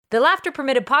The Laughter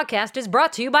Permitted podcast is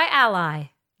brought to you by Ally.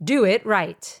 Do it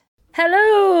right.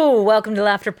 Hello, welcome to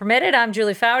Laughter Permitted. I'm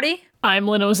Julie Foudy. I'm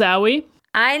Lynn Ozawi.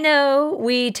 I know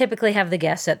we typically have the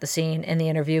guests set the scene in the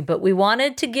interview, but we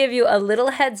wanted to give you a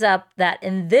little heads up that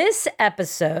in this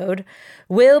episode,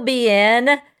 we'll be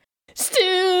in Stewart.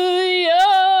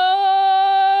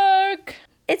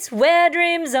 It's where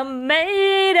dreams are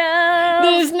made of.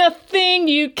 There's nothing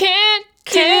you can't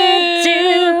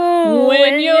do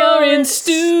when you're in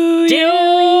Stewart.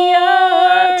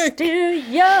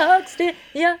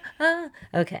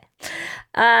 Okay.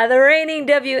 The reigning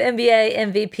WNBA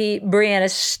MVP, Breanna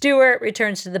Stewart,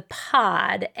 returns to the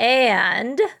pod,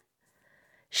 and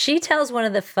she tells one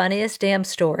of the funniest damn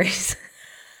stories.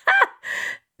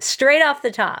 Straight off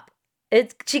the top.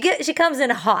 She comes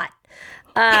in hot.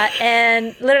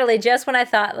 And literally just when I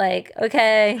thought, like,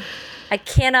 okay, I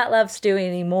cannot love Stewie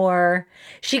anymore,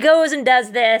 she goes and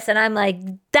does this, and I'm like,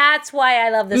 that's why I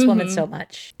love this woman so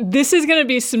much. This is going to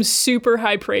be some super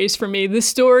high praise for me. This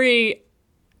story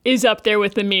is up there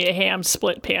with the Mia Hamm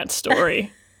split pants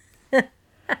story.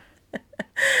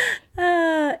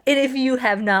 And if you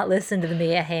have not listened to the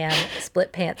Mia Hamm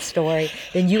split pants story,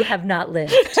 then you have not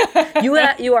lived. You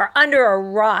are under a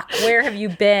rock. Where have you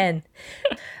been?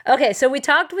 Okay, so we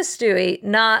talked with Stewie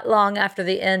not long after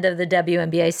the end of the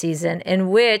WNBA season,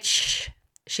 in which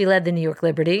she led the New York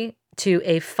Liberty to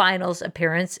a finals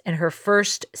appearance in her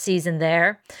first season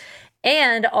there.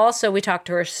 And also we talked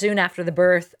to her soon after the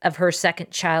birth of her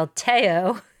second child,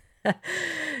 Teo,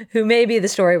 who may be the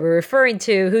story we're referring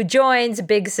to, who joins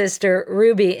big sister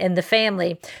Ruby in the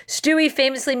family. Stewie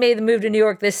famously made the move to New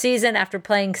York this season after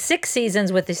playing 6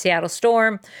 seasons with the Seattle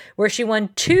Storm, where she won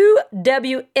 2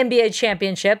 WNBA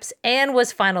championships and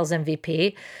was finals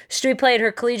MVP. Stewie played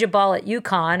her collegiate ball at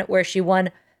UConn, where she won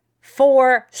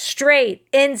 4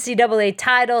 straight NCAA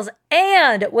titles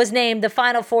and was named the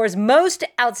Final Four's most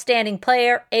outstanding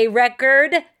player, a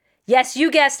record, yes,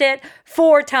 you guessed it,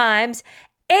 4 times,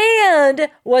 and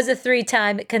was a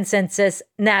 3-time consensus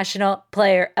National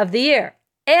Player of the Year.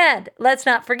 And let's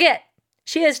not forget,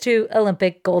 she has 2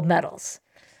 Olympic gold medals.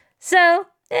 So,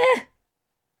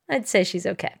 I'd say she's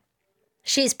okay.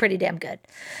 She's pretty damn good.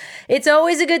 It's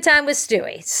always a good time with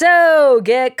Stewie. So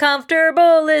get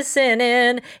comfortable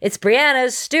listening. It's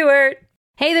Breanna Stewart.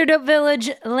 Hey there, Dope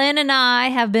Village. Lynn and I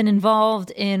have been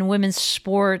involved in women's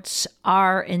sports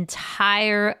our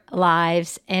entire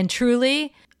lives. And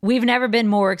truly, we've never been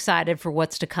more excited for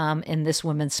what's to come in this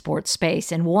women's sports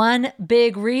space. And one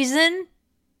big reason,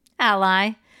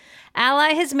 Ally.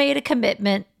 Ally has made a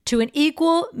commitment to an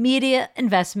equal media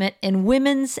investment in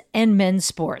women's and men's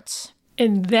sports.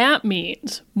 And that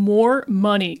means more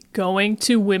money going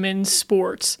to women's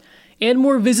sports and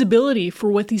more visibility for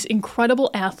what these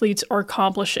incredible athletes are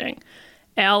accomplishing.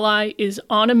 Ally is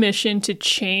on a mission to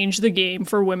change the game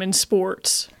for women's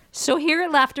sports. So here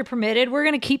at Laughter Permitted, we're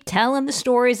going to keep telling the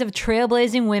stories of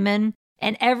trailblazing women.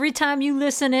 And every time you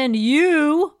listen in,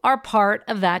 you are part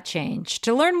of that change.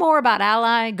 To learn more about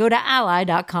Ally, go to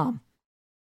ally.com.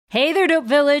 Hey there, Dope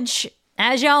Village.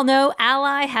 As y'all know,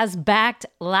 Ally has backed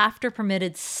Laughter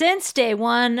Permitted since day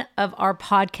one of our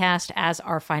podcast as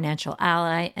our financial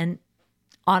ally. And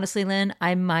honestly, Lynn,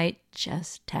 I might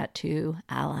just tattoo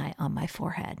Ally on my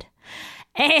forehead.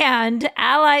 And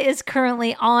Ally is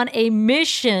currently on a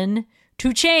mission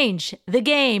to change the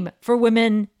game for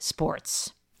women's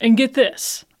sports. And get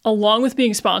this, along with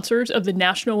being sponsors of the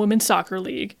National Women's Soccer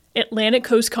League, Atlantic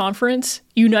Coast Conference,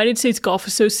 United States Golf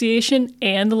Association,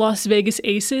 and the Las Vegas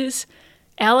Aces,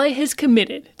 Ally has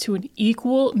committed to an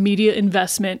equal media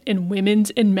investment in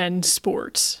women's and men's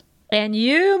sports. And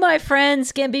you, my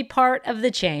friends, can be part of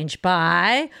the change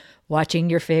by watching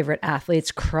your favorite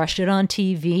athletes crush it on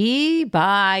TV,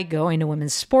 by going to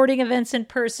women's sporting events in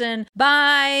person,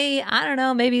 by, I don't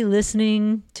know, maybe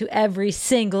listening to every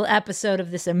single episode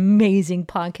of this amazing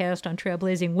podcast on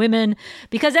trailblazing women.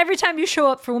 Because every time you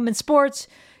show up for women's sports,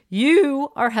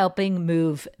 you are helping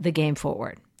move the game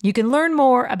forward. You can learn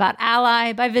more about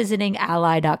Ally by visiting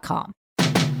ally.com.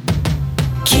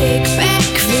 Kick back,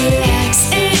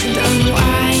 relax, and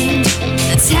unwind.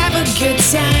 Let's have a good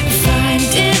time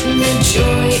finding the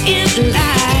joy in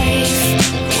life.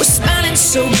 We're smiling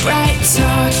so bright,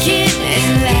 talking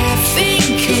and laughing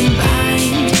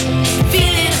combined.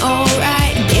 Feeling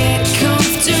alright, get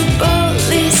comfortable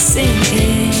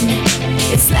listening.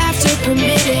 It's Laughter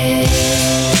Permitted.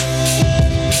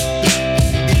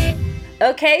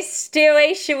 Okay,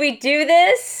 Stewie, should we do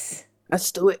this?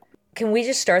 Let's do it. Can we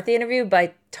just start the interview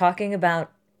by talking about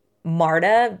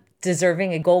Marta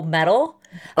deserving a gold medal?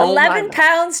 Oh 11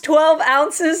 pounds, 12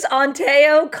 ounces on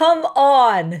Teo? Come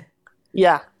on.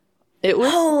 Yeah. It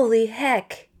was Holy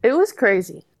heck. It was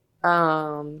crazy.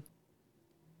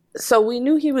 So we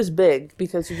knew he was big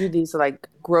because you do these like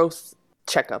growth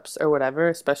checkups or whatever,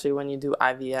 especially when you do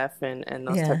IVF and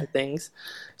those type Yeah. of things.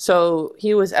 So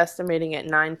he was estimating at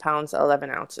 9 pounds, 11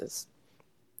 ounces.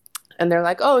 And they're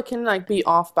like, oh, it can like be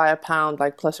off by a pound,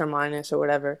 like plus or minus or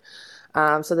whatever.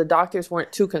 So the doctors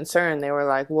weren't too concerned. They were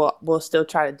like, well, we'll still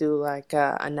try to do like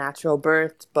a natural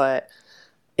birth, but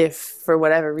if for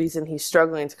whatever reason he's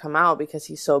struggling to come out because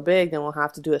he's so big, then we'll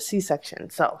have to do a C-section.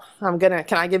 So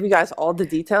can I give you guys all the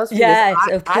details? Because Yes,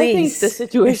 I think the please.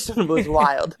 situation was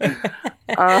wild.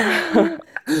 Uh,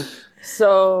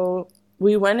 so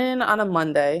we went in on a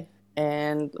Monday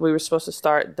and we were supposed to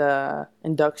start the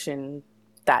induction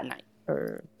that night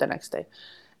or the next day.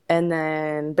 And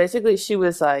then basically she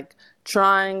was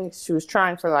trying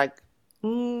for like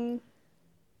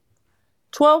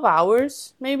 12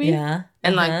 hours maybe. Yeah.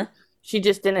 And Uh-huh. she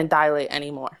just didn't dilate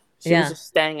anymore. She was Yeah. just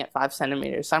staying at 5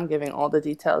 centimeters. So I'm giving all the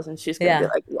details and she's going to Yeah. be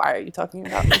like, why are you talking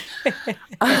about me?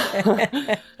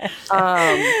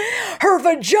 um, Her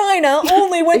vagina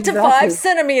only went to Exactly. 5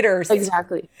 centimeters.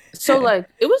 exactly. So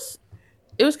it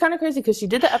was kind of crazy because she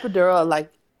did the epidural at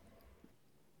like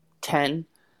 10.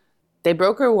 They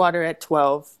broke her water at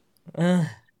 12. Ugh.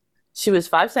 She was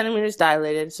 5 centimeters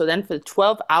dilated. So then for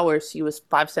 12 hours, she was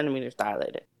 5 centimeters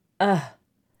dilated. Ugh.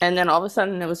 And then all of a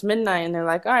sudden it was midnight and they're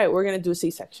like, all right, we're going to do a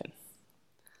C-section.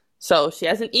 So she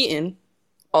hasn't eaten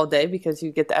all day because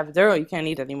you get the epidural, you can't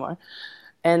eat anymore.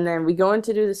 And then we go in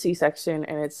to do the C-section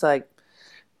and it's like,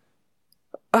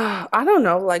 I don't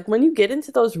know, like when you get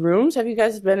into those rooms, have you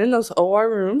guys been in those OR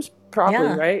rooms? Probably,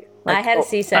 Yeah. right? I Like, had a oh,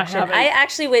 C-section. haven't. I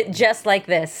actually went just like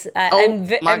this. Oh,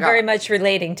 my I'm very God. much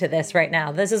relating to this right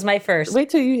now. This is my first. wait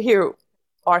till you hear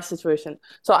our situation.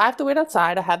 So I have to wait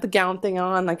outside. I have the gown thing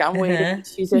on, like I'm waiting. Uh-huh.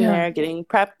 She's in Yeah. there getting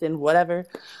prepped and whatever.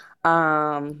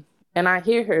 And I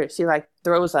hear her, she like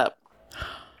throws up.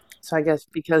 So I guess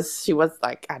because she was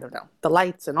like, I don't know, the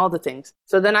lights and all the things.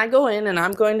 So then I go in and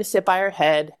I'm going to sit by her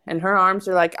head and her arms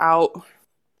are like out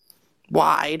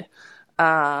wide.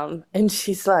 And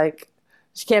she's like,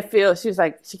 she can't feel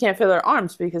her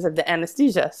arms because of the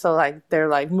anesthesia. So like they're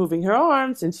like moving her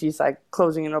arms and she's like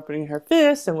closing and opening her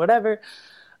fists and whatever.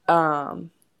 And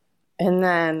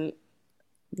then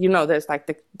there's like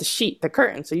the sheet, the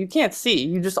curtain, so you can't see.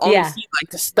 You just only Yeah. see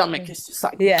like the stomach is just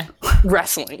like Yeah.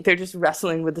 wrestling. They're just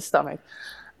wrestling with the stomach.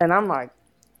 And I'm like,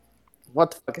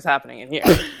 what the fuck is happening in here?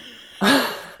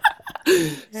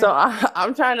 So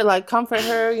I'm trying to like comfort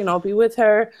her, be with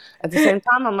her. At the same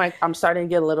time, I'm starting to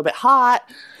get a little bit hot.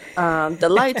 The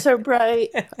lights are bright.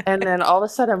 And then all of a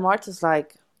sudden, Marta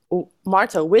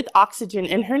with oxygen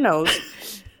in her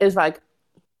nose is like,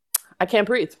 I can't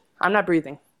breathe. I'm not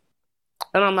breathing.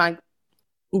 And I'm like,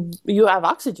 you have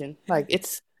oxygen. Like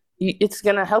it's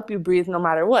going to help you breathe no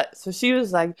matter what. So she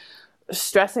was like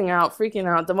stressing out, freaking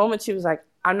out. The moment she was like,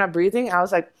 I'm not breathing, I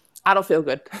was like, I don't feel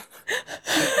good.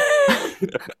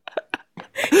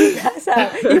 You pass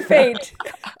out. You faint.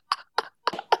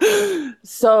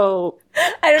 So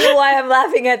I don't know why I'm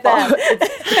laughing at that.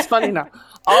 it's funny now.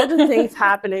 All the things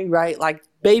happening, right? Like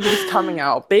baby's coming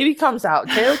out. Baby comes out.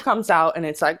 Teo comes out and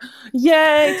it's like,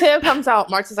 yay, Teo comes out.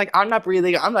 Mark's is like, I'm not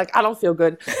breathing. I'm like, I don't feel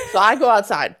good. So I go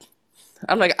outside.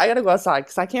 I'm like, I gotta go outside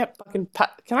because I can't fucking,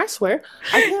 can I swear?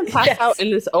 I can't pass Yes. out in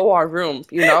this OR room,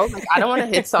 Like I don't want to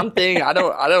hit something. I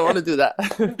don't want to do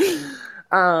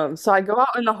that. So I go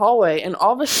out in the hallway and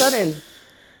all of a sudden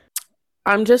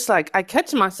I'm just like, I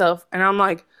catch myself and I'm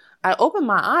like, I open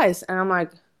my eyes and I'm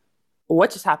like, what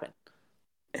just happened?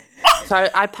 So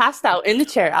I passed out in the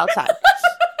chair outside.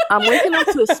 I'm waking up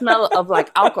to a smell of like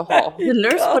alcohol. The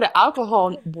nurse put an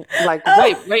alcohol like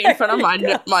right in front of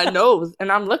my nose,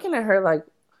 and I'm looking at her like,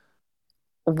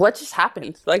 what just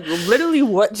happened? Like literally,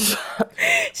 what just happened?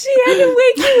 She had to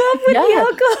wake you up with the Yeah.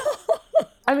 alcohol.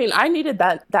 I mean, I needed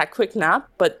that quick nap,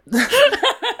 but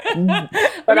I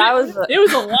was It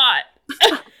was a lot.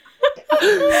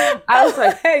 I was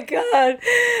like, Oh my God.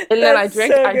 and then I That's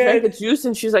drank so the good. juice,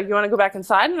 and she's like, you want to go back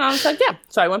inside? And I was like, yeah.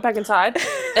 So I went back inside,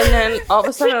 and then all of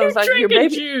a sudden I was like, your Drinking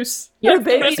baby. juice. Your That's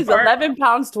the baby best is part. 11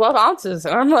 pounds, 12 ounces.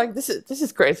 And I'm like, this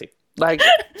is crazy. Like,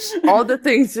 all the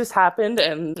things just happened,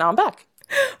 and now I'm back.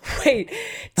 Wait,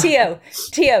 Teo,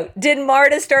 did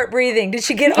Marta start breathing? Did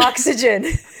she get oxygen?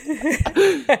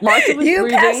 Marta was You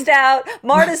breathing. passed out.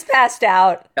 Marta's passed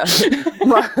out.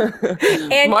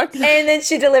 And Marta- and then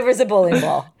she delivers a bowling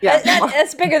ball. Yeah.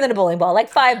 That's bigger than a bowling ball, like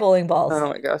 5 bowling balls. Oh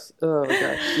my gosh. Oh my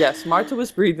gosh. Yes, Marta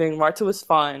was breathing. Marta was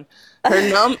fine.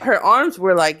 Her arms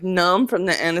were like numb from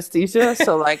the anesthesia.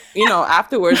 So like,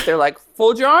 afterwards they're like,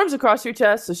 fold your arms across your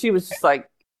chest. So she was just like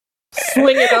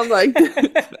swinging them like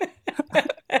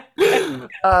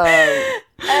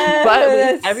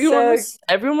But That's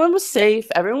everyone was safe.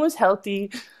 Everyone was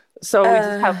healthy. So we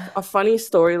just have a funny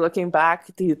story looking back.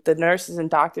 The nurses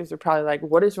and doctors are probably like,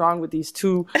 what is wrong with these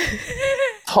two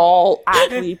tall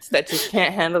athletes that just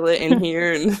can't handle it in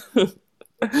here? And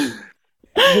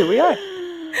here we are.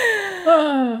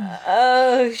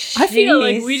 Oh, I feel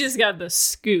like we just got the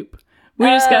scoop. We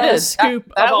just got the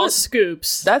scoop of all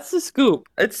scoops. That's the scoop.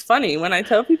 It's funny. When I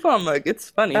tell people, I'm like, it's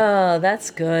funny. Oh,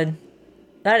 that's good.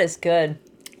 That is good.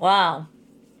 Wow.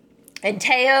 And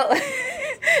Teo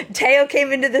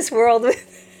came into this world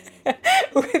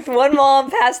with one mom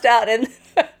passed out in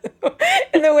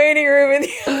the waiting room and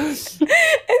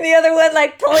the other one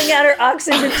like pulling out her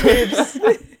oxygen tubes.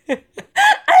 I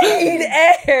need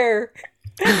air.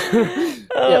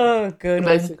 Oh, good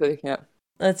one. Basically, yeah.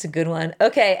 That's a good one.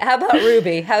 Okay, how about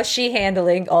Ruby? How's she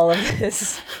handling all of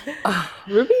this?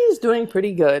 Ruby is doing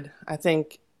pretty good. I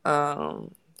think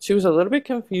she was a little bit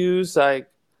confused. Like,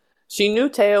 she knew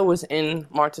Teo was in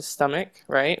Marta's stomach,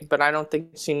 right? But I don't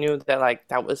think she knew that, like,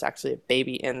 that was actually a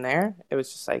baby in there. It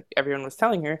was just like everyone was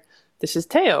telling her, this is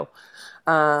Teo.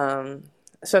 So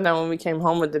then when we came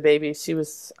home with the baby, she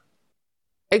was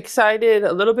excited,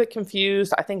 a little bit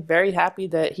confused. I think very happy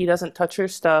that he doesn't touch her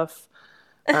stuff.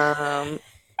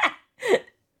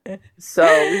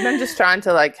 So we've been just trying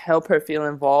to, like, help her feel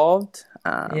involved.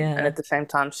 And at the same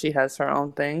time, she has her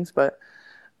own things. But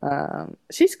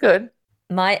she's good.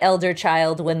 My elder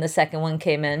child, when the second one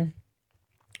came in,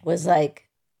 was like,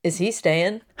 is he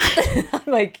staying? I'm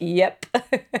like, yep.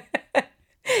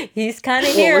 He's kind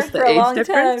of here for a long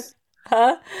time.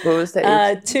 Huh? What was the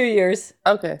age? 2 years.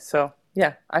 Okay, so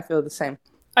yeah, I feel the same.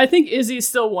 I think Izzy's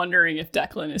still wondering if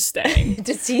Declan is staying.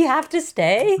 Does he have to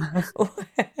stay?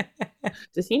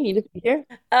 Does he need to be here?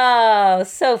 Oh,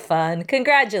 so fun.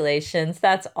 Congratulations.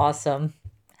 That's awesome.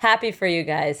 Happy for you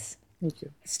guys. Thank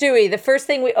you. Stewie, the first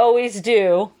thing we always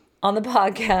do on the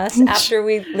podcast after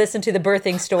we listen to the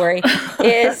birthing story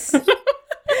is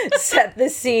set the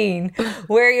scene.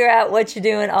 Where you're at, what you're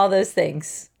doing, all those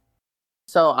things.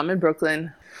 So I'm in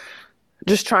Brooklyn,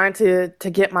 just trying to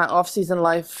get my off-season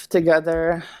life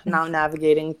together, now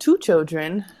navigating 2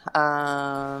 children.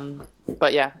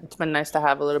 But yeah, it's been nice to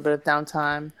have a little bit of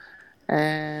downtime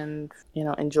and, you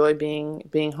know, enjoy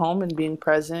being home and being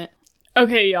present.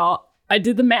 Okay, y'all. I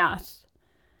did the math,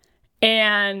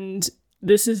 and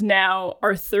this is now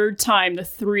our 3rd time, the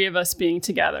 3 of us being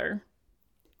together.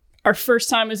 Our first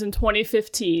time was in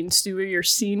 2015, Stewie, your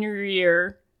senior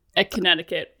year at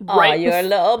Connecticut. Oh, you're a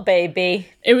little baby.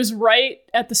 It was right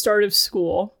at the start of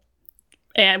school,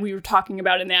 and we were talking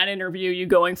about in that interview you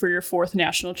going for your 4th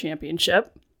national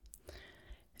championship.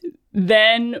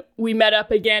 Then we met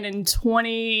up again in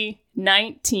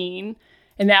 2019,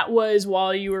 and that was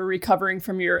while you were recovering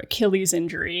from your Achilles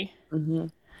injury. Mm-hmm.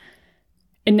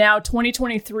 And now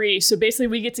 2023. So basically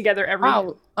we get together every...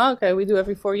 Oh, okay. We do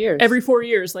every 4 years. Every 4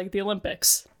 years, like the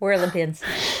Olympics. We're Olympians.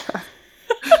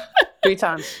 3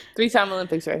 times. 3-time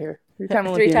Olympics right here. 3-time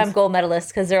Olympians. 3-time gold medalists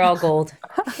because they're all gold.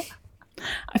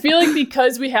 I feel like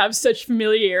because we have such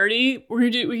familiarity,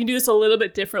 we can do this a little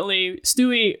bit differently.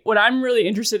 Stewie, what I'm really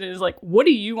interested in is, like, what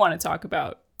do you want to talk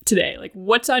about today? Like,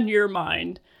 what's on your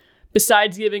mind?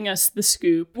 Besides giving us the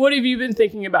scoop, what have you been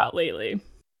thinking about lately?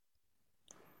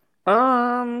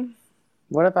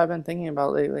 What have I been thinking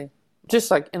about lately?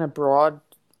 Just like in a broad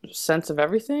sense of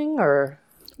everything, or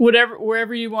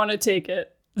wherever you want to take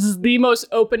it. This is the most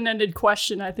open-ended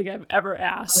question I think I've ever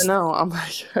asked. I know. I'm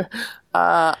like,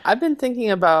 I've been thinking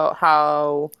about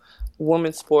how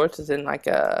women's sports is in like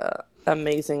a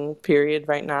amazing period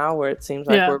right now, where it seems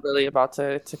like we're really about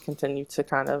to continue to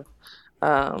kind of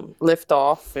lift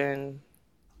off and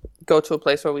go to a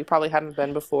place where we probably haven't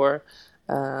been before.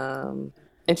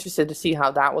 Interested to see how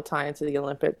that will tie into the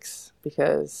Olympics,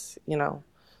 because, you know,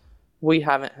 we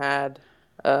haven't had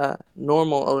a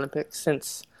normal Olympics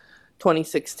since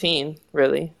 2016,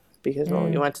 really, because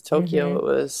when we went to Tokyo, it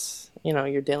was, you know,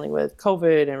 you're dealing with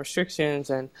COVID and restrictions,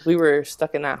 and we were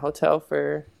stuck in that hotel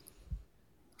for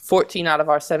 14 out of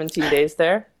our 17 days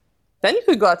there. Then you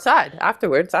could go outside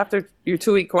afterwards. After your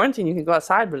 2-week quarantine, you can go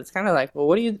outside, but it's kind of like, well,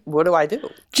 what do I do?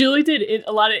 Julie did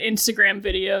a lot of Instagram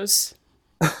videos.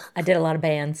 I did a lot of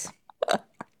bands.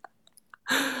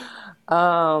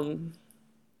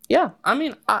 Yeah, I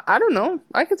mean, I don't know.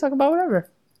 I could talk about whatever.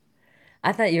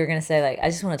 I thought you were going to say, like,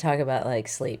 I just want to talk about, like,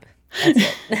 sleep. That's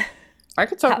it. I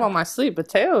could talk about my sleep,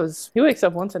 but he wakes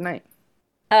up once a night.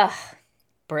 Ugh,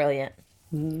 brilliant.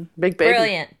 Big baby.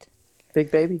 Brilliant.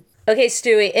 Big baby. Okay,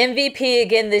 Stewie, MVP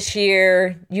again this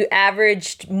year. You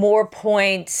averaged more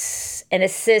points and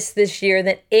assists this year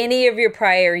than any of your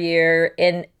prior year.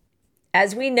 And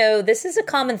as we know, this is a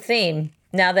common theme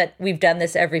now that we've done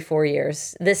this every 4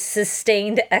 years, this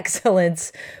sustained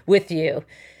excellence with you.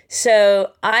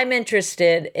 So I'm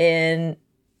interested in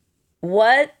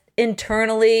what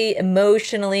internally,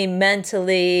 emotionally,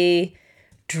 mentally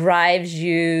drives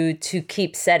you to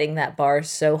keep setting that bar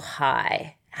so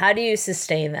high. How do you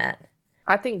sustain that?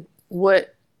 I think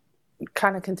what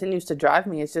kind of continues to drive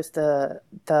me is just the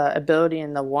ability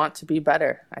and the want to be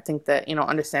better. I think that,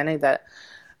 understanding that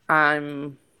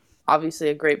I'm obviously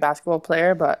a great basketball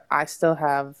player, but I still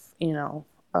have,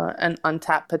 an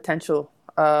untapped potential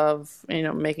of,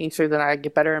 making sure that I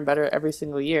get better and better every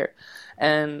single year.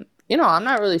 And, I'm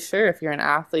not really sure if you're an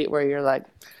athlete where you're like,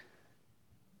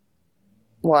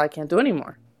 well, I can't do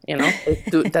anymore.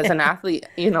 Does an athlete,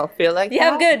 feel like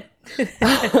yeah, that?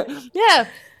 I'm good. Yeah,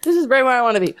 this is right where I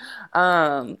want to be.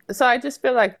 So I just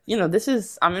feel like,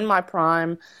 I'm in my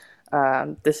prime.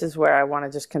 This is where I want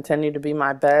to just continue to be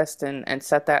my best and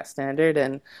set that standard.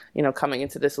 And, coming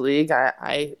into this league,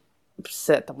 I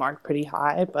set the mark pretty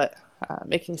high, but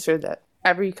making sure that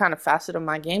every kind of facet of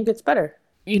my game gets better.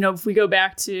 If we go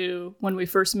back to when we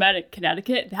first met at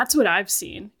Connecticut, that's what I've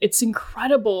seen. It's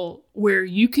incredible where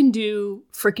you can do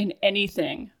freaking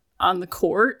anything on the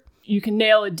court. You can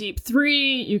nail a deep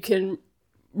three, you can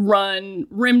run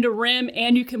rim to rim,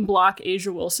 and you can block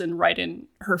Asia Wilson right in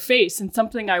her face. And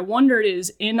something I wondered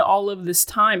is, in all of this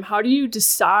time, how do you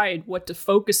decide what to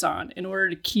focus on in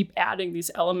order to keep adding these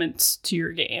elements to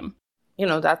your game?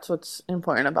 That's what's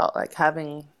important about like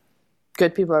having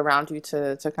good people around you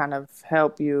to kind of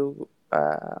help you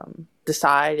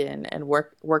decide and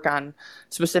work on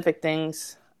specific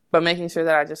things, but making sure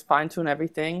that I just fine tune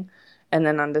everything, and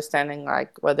then understanding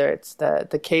like whether it's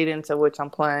the cadence of which I'm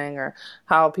playing, or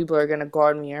how people are going to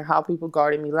guard me, or how people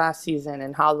guarded me last season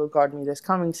and how they'll guard me this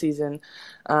coming season.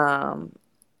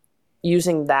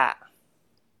 Using that,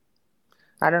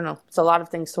 I don't know, it's a lot of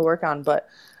things to work on, but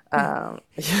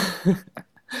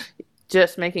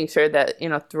just making sure that,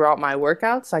 throughout my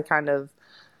workouts, I kind of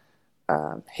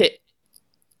hit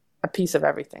a piece of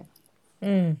everything.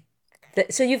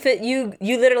 So you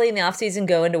literally in the off season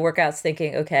go into workouts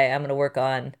thinking, okay, I'm going to work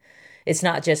on, it's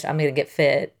not just I'm going to get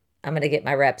fit, I'm going to get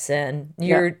my reps in.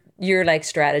 You're like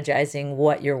strategizing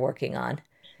what you're working on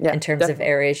in terms of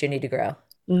areas you need to grow.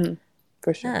 Mm-hmm.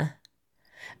 For sure.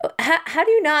 How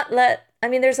do you not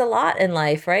there's a lot in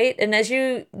life, right? And as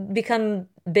you become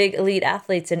big elite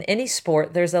athletes in any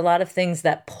sport, there's a lot of things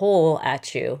that pull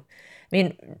at you. I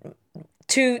mean,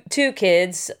 two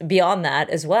kids beyond that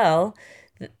as well.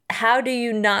 How do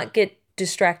you not get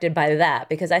distracted by that?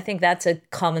 Because I think that's a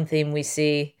common theme we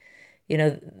see.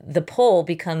 The pull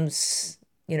becomes,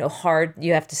 hard.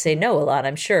 You have to say no a lot,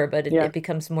 I'm sure, but it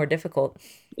becomes more difficult.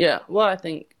 Yeah. Well, I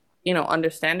think,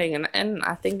 understanding, and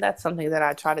I think that's something that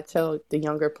I try to tell the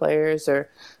younger players or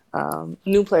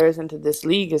new players into this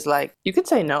league is like, you can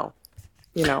say no.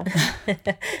 No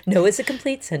is a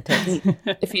complete sentence.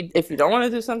 If you don't want to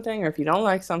do something, or if you don't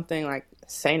like something, like,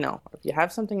 say no. If you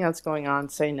have something else going on,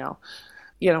 say no.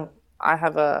 I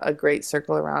have a great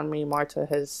circle around me. Marta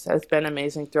has been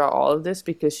amazing throughout all of this,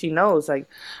 because she knows, like,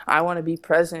 I want to be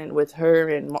present with her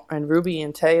and Ruby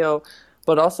and Teo,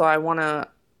 but also I want to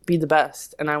be the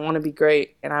best, and I want to be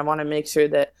great, and I want to make sure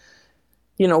that,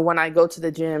 when I go to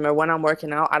the gym or when I'm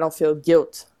working out, I don't feel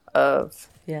guilt of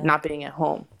not being at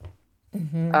home.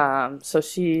 Mm-hmm. So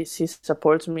she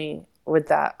supports me with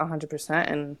that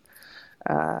 100%, and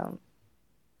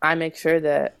I make sure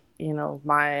that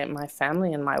my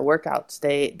family and my workouts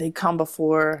they come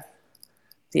before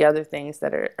the other things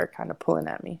that are kind of pulling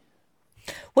at me.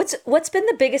 What's been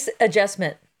the biggest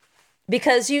adjustment?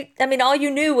 Because all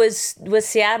you knew was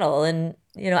Seattle, and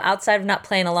outside of not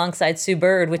playing alongside Sue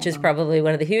Bird, which is probably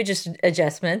one of the hugest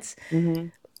adjustments. Mm-hmm.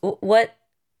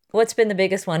 What's been the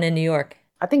biggest one in New York?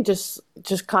 I think just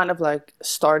kind of like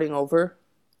starting over,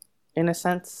 in a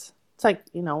sense. It's like,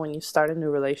 when you start a new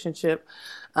relationship,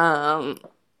 and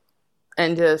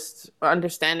just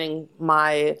understanding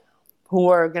who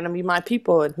are going to be my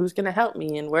people and who's going to help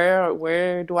me, and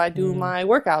where do I do my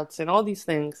workouts and all these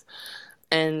things,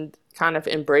 and kind of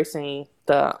embracing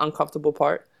the uncomfortable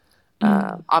part.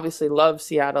 Obviously love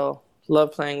Seattle,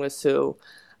 love playing with Sue,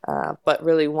 but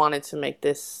really wanted to make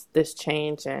this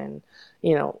change and,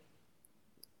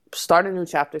 start a new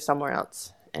chapter somewhere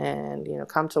else, and,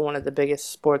 come to one of the biggest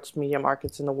sports media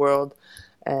markets in the world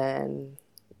and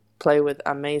play with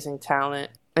amazing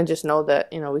talent, and just know that,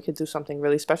 we could do something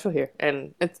really special here.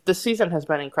 And the season has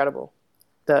been incredible.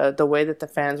 The way that the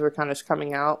fans were kind of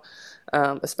coming out,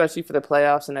 especially for the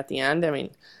playoffs and at the end,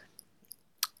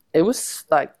 it was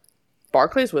like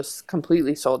Barclays was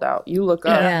completely sold out. You look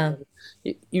up,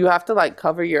 Yeah. you have to like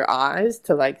cover your eyes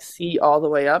to like see all the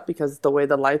way up because the way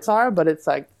the lights are, but it's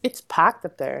like it's packed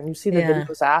up there, and you see the Yeah.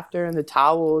 videos after and the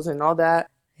towels and all that.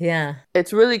 Yeah.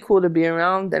 It's really cool to be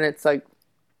around, and it's like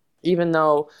even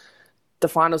though the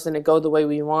finals didn't go the way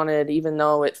we wanted, even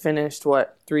though it finished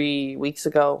 3 weeks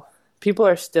ago, people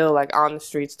are still like on the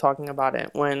streets talking about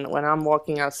it. When I'm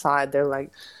walking outside, they're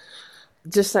like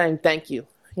just saying thank you.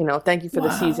 You know, thank you for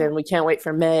the season. We can't wait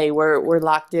for May. We're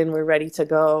locked in. We're ready to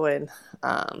go. And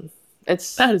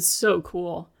That is so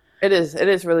cool. It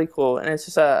is really cool, and it's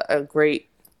just a great,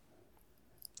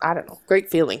 I don't know, great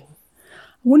feeling.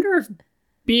 I wonder if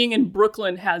being in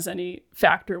Brooklyn has any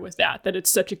factor with that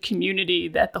it's such a community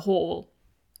that the whole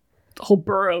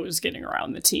borough is getting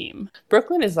around the team.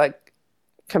 Brooklyn is like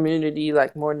community,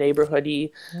 like more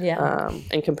neighborhoody,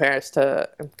 in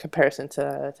comparison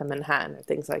to Manhattan and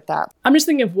things like that. I'm just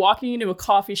thinking of walking into a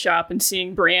coffee shop and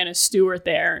seeing Breanna Stewart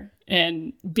there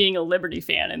and being a Liberty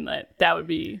fan, and that would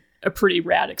be a pretty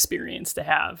rad experience to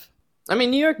have. I mean,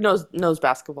 New York knows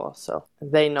basketball, so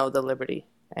they know the Liberty,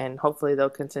 and hopefully they'll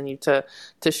continue to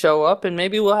show up, and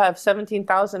maybe we'll have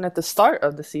 17,000 at the start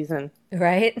of the season.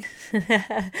 Right?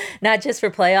 Not just for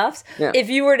playoffs. Yeah. If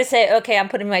you were to say, okay, I'm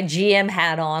putting my GM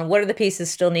hat on, what are the pieces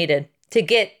still needed to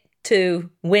get to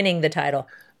winning the title?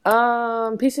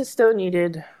 Pieces still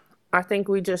needed. I think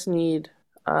we just need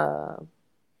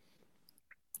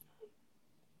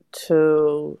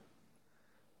to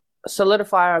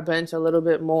solidify our bench a little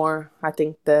bit more. I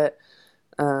think that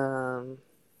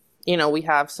we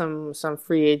have some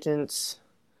free agents.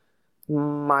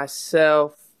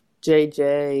 Myself,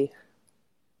 JJ,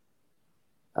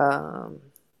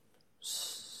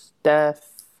 Steph,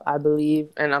 I believe,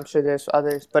 and I'm sure there's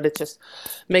others, but it's just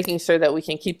making sure that we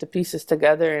can keep the pieces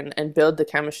together and build the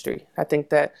chemistry. I think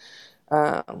that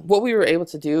what we were able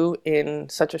to do in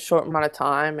such a short amount of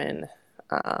time and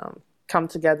come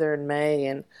together in May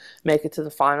and make it to the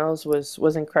finals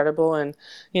was incredible. And,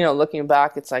 looking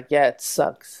back, it's like, yeah, it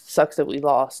sucks that we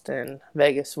lost, and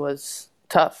Vegas was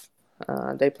tough.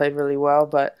 They played really well,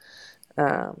 but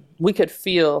we could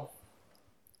feel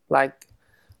like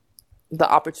the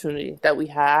opportunity that we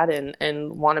had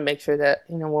and want to make sure that,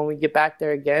 when we get back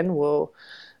there again, we'll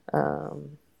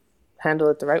handle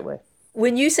it the right way.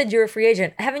 When you said you're a free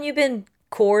agent, haven't you been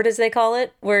cored, as they call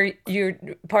it, where you're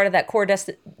part of that core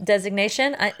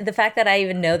designation? The fact that I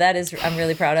even know that I'm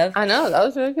really proud of. I know, that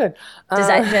was really good.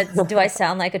 Do I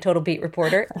sound like a total beat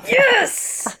reporter?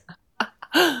 Yes!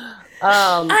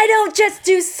 I don't just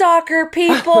do soccer,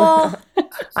 people.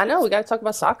 I know, we got to talk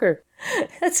about soccer.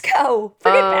 Let's go.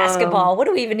 Forget basketball. What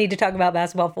do we even need to talk about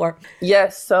basketball for?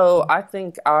 Yes, so I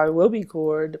think I will be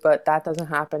cored, but that doesn't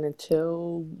happen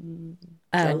until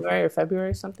January or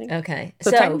February or something. Okay. So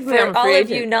So for all of agent.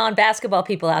 you non-basketball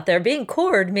people out there, being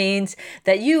cored means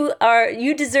that you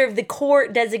deserve the core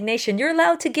designation. You're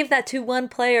allowed to give that to one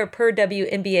player per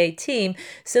WNBA team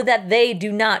so that they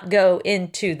do not go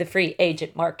into the free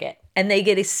agent market, and they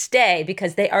get to stay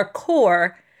because they are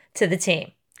core to the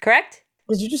team. Correct?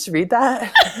 Did you just read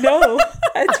that? No,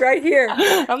 that's right here.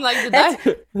 I'm like, did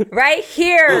that? Right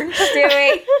here,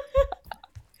 Stewie.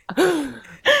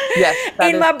 Yes, that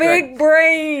In is my correct. big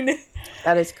brain.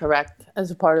 That is correct.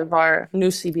 As a part of our new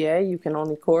CBA, you can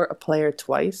only court a player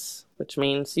twice, which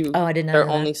means I didn't know they're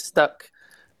that. only stuck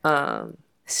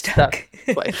Stuck.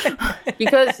 twice.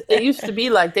 Because it used to be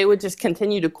like they would just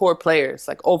continue to core players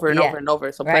like over and Yeah. over and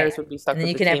over. So Right. players would be stuck And then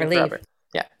with you the can team never leave. forever.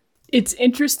 Yeah. It's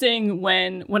interesting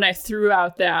when I threw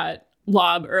out that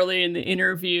lob early in the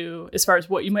interview, as far as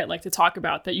what you might like to talk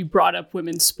about, that you brought up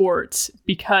women's sports,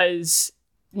 because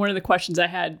one of the questions I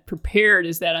had prepared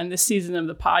is that on this season of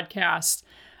the podcast,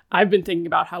 I've been thinking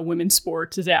about how women's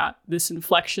sports is at this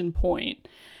inflection point.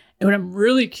 And what I'm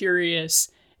really curious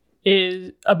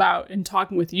is about, in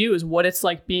talking with you, is what it's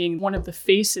like being one of the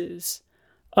faces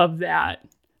of that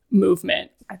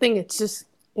movement. I think it's just,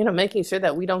 making sure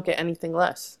that we don't get anything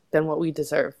less than what we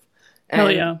deserve. Hell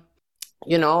And, yeah.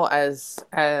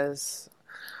 As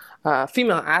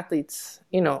female athletes,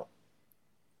 I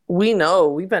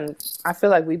feel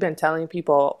like we've been telling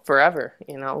people forever,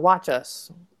 watch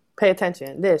us, pay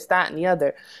attention, this, that, and the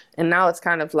other. And now it's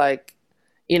kind of like,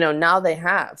 now they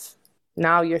have.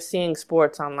 Now you're seeing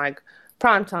sports on like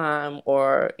primetime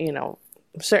or,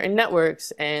 certain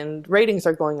networks, and ratings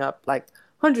are going up like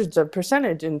hundreds of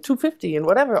percentage and 250 and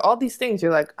whatever, all these things.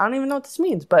 You're like, I don't even know what this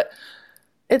means, but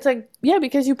It's like, yeah,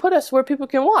 because you put us where people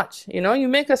can watch, you know, you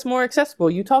make us more accessible.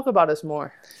 You talk about us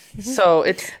more. So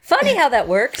it's Funny how that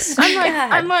works.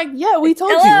 I'm like, yeah, we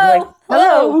told you. Hello? Like,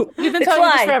 hello. We've been telling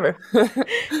you this forever.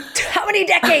 How many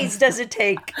decades does it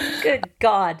take? Good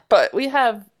God. But we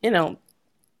have, you know,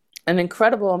 an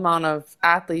incredible amount of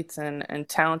athletes and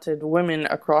talented women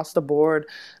across the board,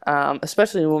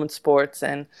 especially in women's sports.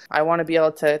 And I want to be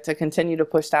able to continue to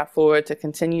push that forward, to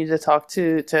continue to talk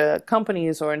to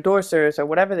companies or endorsers or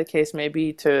whatever the case may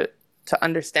be, to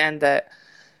understand that,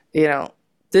 you know,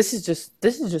 this is just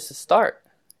a start.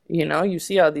 You know, you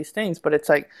see all these things, but it's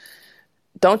like,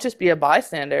 don't just be a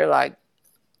bystander. Like,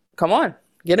 come on,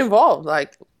 get involved.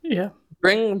 Like, Yeah.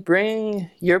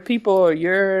 bring your people or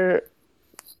your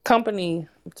company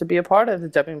to be a part of the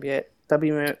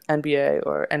WNBA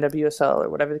or NWSL or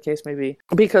whatever the case may be,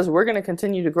 because we're going to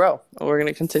continue to grow and we're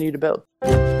going to continue to build.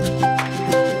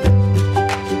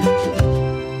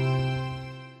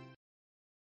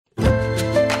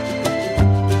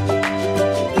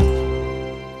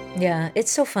 Yeah,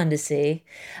 it's so fun to see.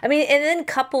 I mean, and then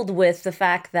coupled with the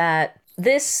fact that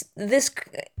this,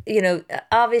 you know,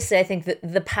 obviously I think that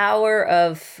the power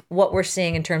of what we're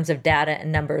seeing in terms of data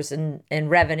and numbers and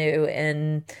revenue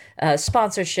and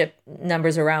sponsorship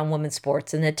numbers around women's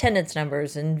sports and attendance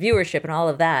numbers and viewership and all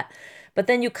of that. But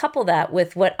then you couple that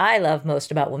with what I love most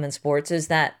about women's sports is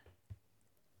that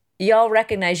y'all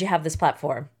recognize you have this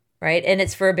platform, right? And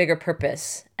it's for a bigger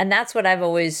purpose. And that's what I've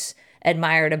always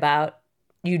admired about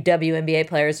you WNBA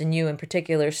players and you in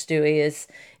particular, Stewie, is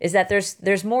that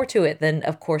there's more to it than,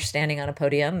 of course, standing on a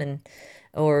podium and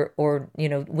or you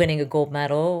know, winning a gold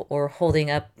medal or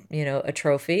holding up, you know, a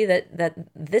trophy. That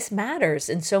this matters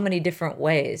in so many different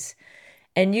ways.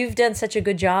 And you've done such a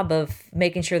good job of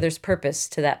making sure there's purpose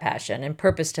to that passion and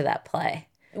purpose to that play.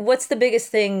 What's the biggest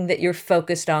thing that you're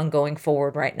focused on going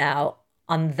forward right now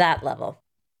on that level?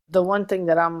 The one thing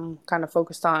that I'm kind of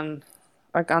focused on,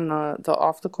 like on the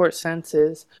off the court sense,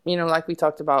 is, you know, like we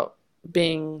talked about,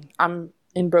 I'm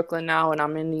in Brooklyn now and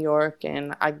I'm in New York,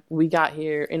 and we got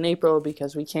here in April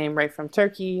because we came right from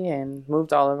Turkey and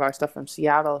moved all of our stuff from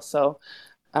Seattle. So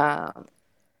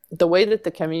the way that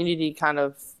the community kind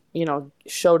of, you know,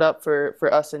 showed up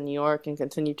for us in New York and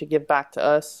continued to give back to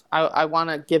us, I want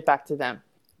to give back to them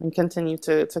and continue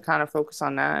to kind of focus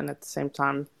on that. And at the same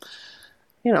time,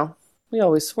 you know, we're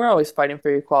always fighting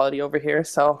for equality over here.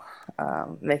 So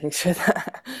making sure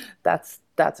that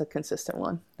that's a consistent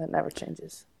one that never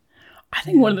changes. I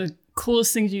think one of the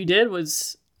coolest things you did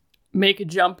was make a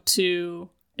jump to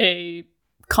a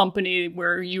company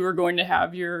where you were going to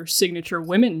have your signature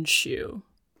women's shoe.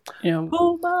 You know,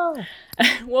 Puma.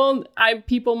 Well,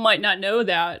 people might not know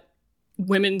that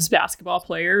women's basketball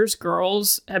players,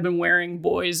 girls, have been wearing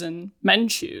boys and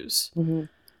men's shoes. Mm-hmm.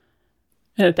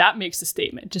 And that makes a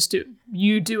statement.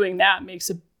 You doing that makes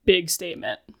a big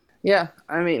statement. Yeah,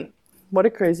 I mean, what a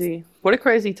crazy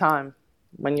time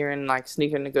when you're in like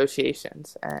sneaker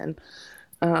negotiations, and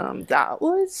that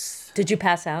was. Did you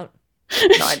pass out?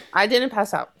 No, I didn't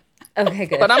pass out. Okay,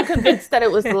 good. But I'm convinced that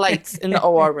it was the lights in the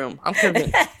OR room. I'm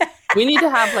convinced. We need to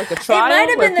have like a trial It might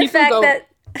have where been the people fact go that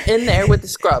in there with the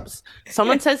scrubs.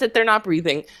 Someone says that they're not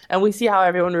breathing, and we see how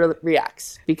everyone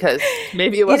reacts, because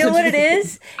maybe it wasn't. You know what it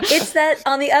is? It's that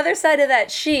on the other side of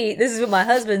that sheet, this is what my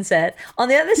husband said, on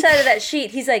the other side of that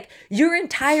sheet, he's like, your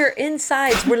entire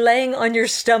insides were laying on your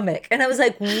stomach. And I was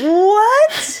like,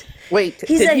 what? Wait,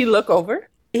 He's did like, he look over?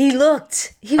 He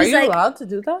looked. He Are was you like, allowed to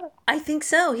do that? I think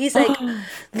so. He's like,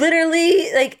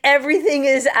 literally, like everything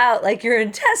is out. Like your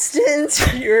intestines,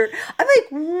 I'm like,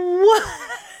 what?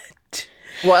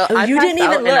 Well, Oh, you didn't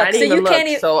even look, so you can't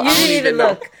even. So You didn't even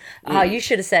look. know. Oh, you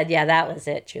should have said, "Yeah, that was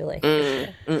it, Julie."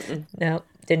 No,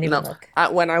 didn't even look.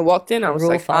 When I walked in, I was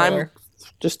Rule like, follower. I'm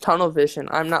just tunnel vision.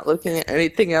 I'm not looking at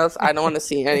anything else. I don't want to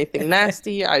see anything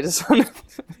nasty. I just want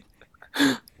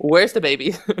to. Where's the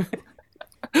baby?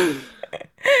 I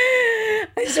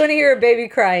just want to hear a baby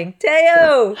crying.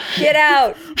 Teo, get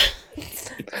out.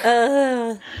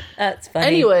 That's funny.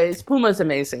 Anyways, Puma's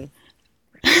amazing.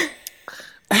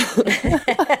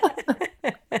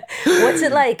 What's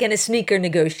it like in a sneaker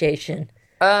negotiation?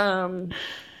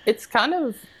 It's kind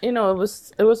of, you know, it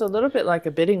was a little bit like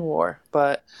a bidding war,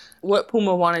 but what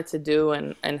Puma wanted to do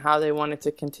and how they wanted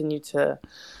to continue to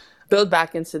build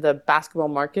back into the basketball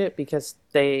market, because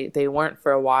they weren't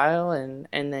for a while, and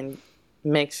then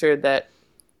make sure that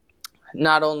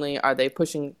not only are they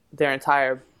pushing their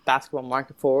entire basketball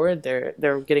market forward,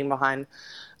 they're getting behind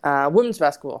women's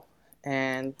basketball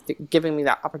and giving me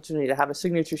that opportunity to have a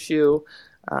signature shoe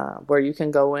where you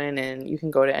can go in and you can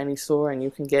go to any store and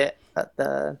you can get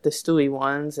the Stewie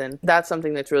ones, and that's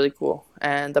something that's really cool.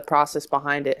 And the process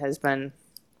behind it has been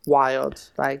wild.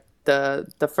 Like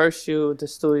the first shoe, the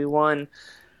Stewie one,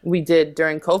 we did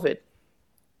during COVID.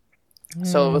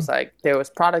 So it was like there was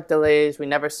product delays. We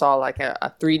never saw like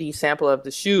a 3D sample of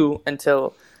the shoe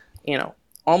until,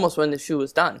 almost when the shoe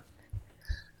was done.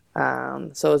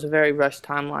 So it was a very rushed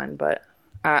timeline, but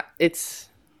it's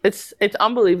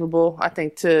unbelievable. I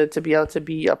think to be able to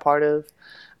be a part of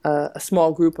a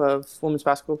small group of women's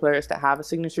basketball players that have a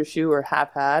signature shoe or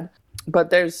have had, but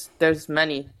there's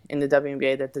many in the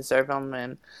WNBA that deserve them,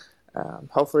 and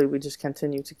hopefully we just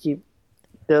continue to keep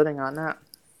building on that.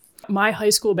 My high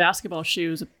school basketball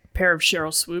shoe is a pair of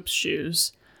Cheryl Swoop's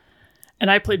shoes. And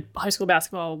I played high school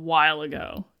basketball a while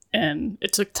ago. And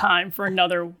it took time for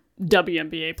another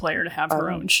WNBA player to have her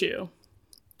own shoe.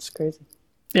 It's crazy.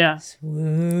 Yeah.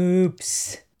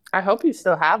 Swoops. I hope you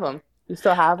still have them. You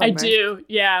still have them, I right? do.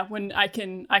 Yeah. When I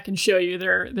can show you.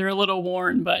 They're a little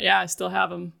worn, but yeah, I still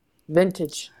have them.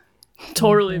 Vintage.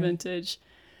 Totally vintage.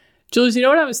 Jules, you know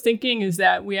what I was thinking is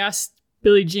that we asked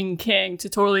Billie Jean King, to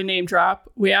totally name drop,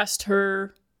 we asked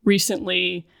her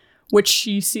recently what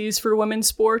she sees for women's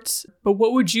sports, but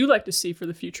what would you like to see for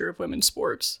the future of women's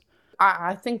sports?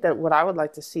 I think that what I would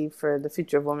like to see for the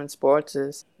future of women's sports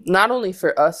is not only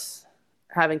for us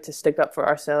having to stick up for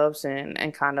ourselves and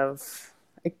kind of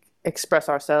express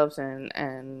ourselves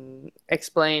and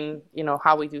explain,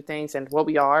 how we do things and what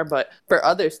we are, but for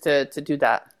others to do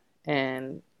that.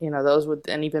 And, those with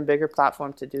an even bigger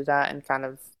platform to do that and kind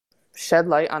of shed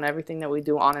light on everything that we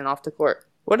do on and off the court.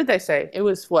 What did they say? It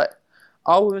was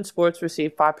all women's sports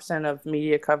receive 5% of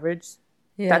media coverage.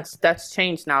 Yeah. That's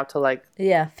changed now to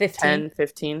 15.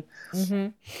 15.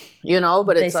 Mm-hmm.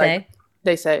 But it's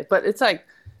they say, but it's like,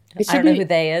 it should I don't know who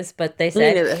they is, but they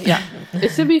say. Yeah.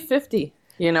 It should be 50,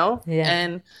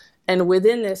 Yeah. And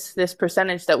within this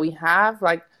percentage that we have,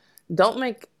 don't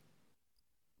make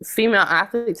female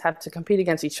athletes have to compete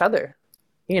against each other.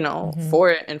 For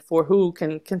it and for who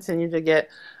can continue to get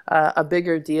a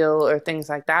bigger deal or things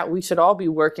like that. We should all be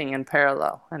working in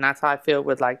parallel. And that's how I feel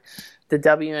with the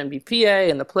WNBPA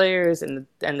and the players and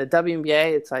the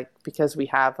WNBA. It's because we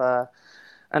have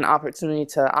an opportunity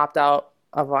to opt out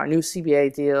of our new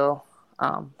CBA deal,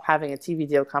 having a TV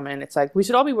deal come in. It's we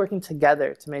should all be working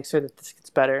together to make sure that this gets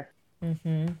better.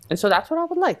 Mm-hmm. And so that's what I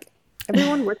would like.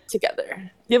 Everyone work together.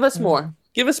 Give us more.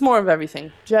 Give us more of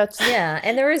everything. Jets. Yeah,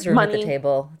 and there is room at the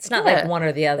table. It's not like one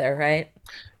or the other, right?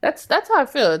 That's how I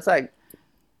feel. It's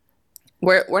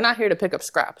we're not here to pick up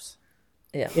scraps.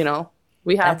 Yeah.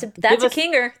 We have that's a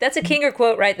Kinger. That's a Kinger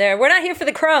quote right there. We're not here for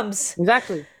the crumbs.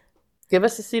 Exactly. Give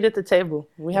us a seat at the table.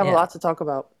 We have a lot to talk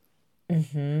about.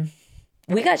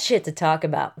 Mm-hmm. We got shit to talk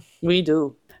about. We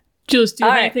do. Jules, do you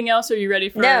have anything else? Or are you ready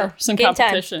for some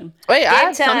competition? Time. Wait, I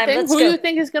have something. Who do you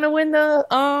think is going to win the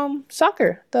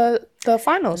soccer, the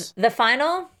finals? The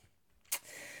final?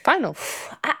 Final.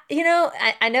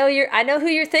 I know who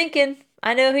you're thinking.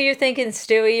 I know who you're thinking,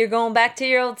 Stewie. You're going back to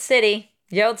your old city,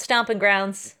 your old stomping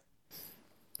grounds.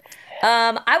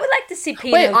 I would like to see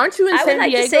Pino. Wait, aren't you in San Diego? I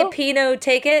would like to say Pino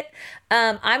take it.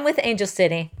 I'm with Angel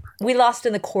City. We lost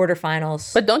in the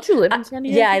quarterfinals. But don't you live in San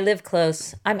Diego? Yeah, I live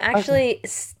close. I'm actually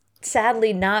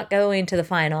sadly not going to the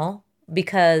final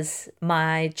because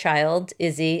my child,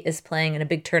 Izzy, is playing in a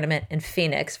big tournament in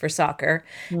Phoenix for soccer.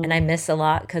 And I miss a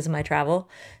lot because of my travel.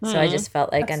 So I just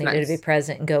felt like I needed to be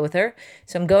present and go with her.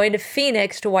 So I'm going to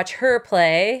Phoenix to watch her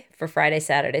play for Friday,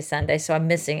 Saturday, Sunday. So I'm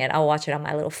missing it. I'll watch it on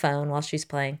my little phone while she's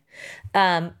playing.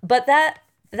 But that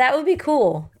would be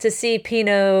cool to see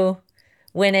Pino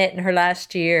win it in her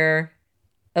last year.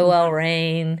 OL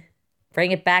Reign.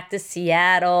 Bring it back to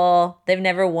Seattle. They've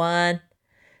never won.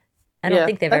 I don't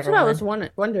think they've ever won. That's what I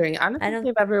was wondering. I don't think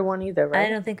they've ever won either, right? I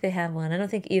don't think they have one. I don't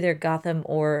think either Gotham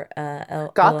or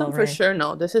Gotham for sure.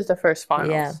 No, this is the first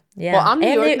finals. Yeah. Well, I'm New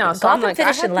York now, so I'm I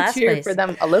have to cheer for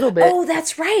them a little bit. Oh,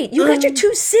 that's right. You got your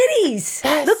two cities.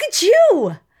 Yes. Look at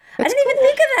you. I didn't even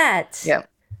think of that. Yeah.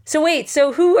 So wait.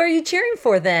 So who are you cheering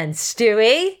for then,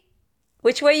 Stewie?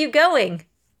 Which way are you going?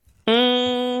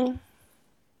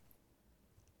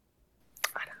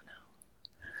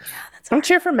 I'm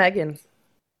cheering for Megan.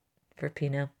 For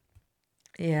Pino.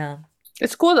 Yeah.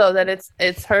 It's cool though that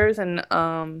it's hers and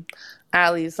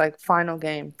Allie's final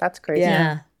game. That's crazy.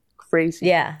 Yeah. Crazy.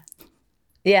 Yeah.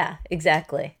 Yeah,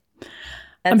 exactly.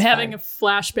 I'm having a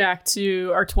flashback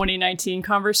to our 2019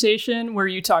 conversation where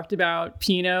you talked about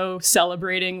Pino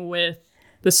celebrating with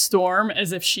the Storm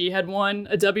as if she had won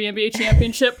a WNBA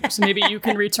championship. So maybe you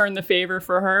can return the favor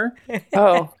for her.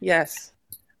 Oh, yes.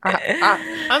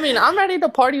 I mean, I'm ready to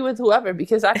party with whoever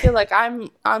because I feel like I'm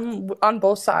on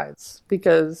both sides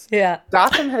because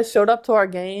Gotham has showed up to our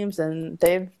games and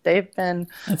they've been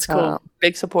that's cool.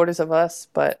 Big supporters of us.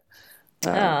 But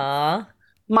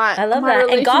I love my that.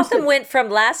 And Gotham relationship- went from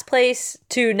last place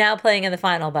to now playing in the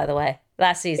final, by the way,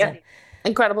 last season. Yeah.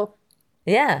 Incredible.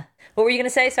 Yeah. What were you going to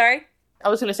say? Sorry? I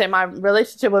was going to say my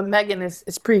relationship with Megan is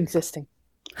pre-existing.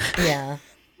 Yeah,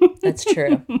 that's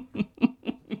true.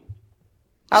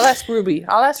 I'll ask Ruby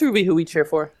who we cheer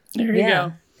for. There you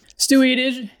go.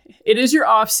 Stewie, it is your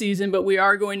off season, but we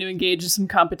are going to engage in some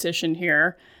competition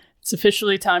here. It's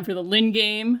officially time for the Lynn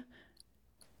game.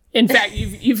 In fact,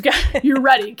 you're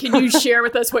ready. Can you share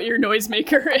with us what your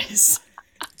noisemaker is?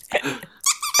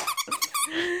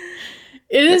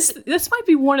 This might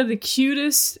be one of the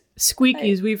cutest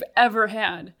squeakies we've ever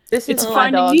had. This is It's my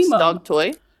Finding dog's Nemo. dog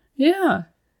toy. Yeah.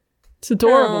 It's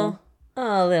adorable.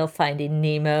 Oh, little Finding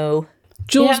Nemo. He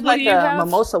Jules, had what like do you a have?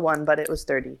 mimosa one, but it was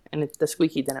dirty, and the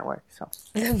squeaky didn't work. So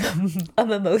A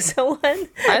mimosa one?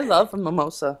 I love a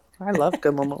mimosa. I love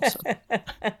good mimosa.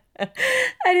 I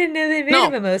didn't know they made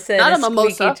a mimosa. Not a and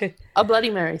mimosa. squeaky A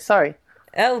Bloody Mary. Sorry.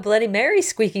 Oh, Bloody Mary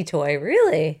squeaky toy.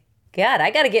 Really? God,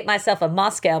 I got to get myself a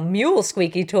Moscow Mule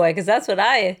squeaky toy because that's what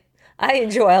I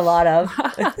enjoy a lot of.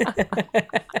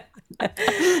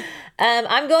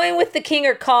 I'm going with the King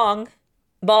or Kong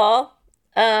ball.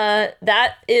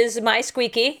 That is my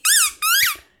squeaky.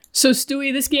 So,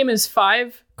 Stewie, this game is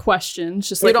 5 questions,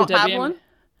 just We like don't the have WM.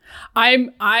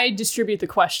 one? I distribute the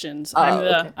questions. Oh,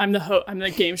 I'm I'm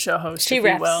the game show host, She if you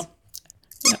refs. will.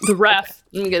 Yeah, the ref.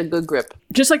 Let me get a good grip.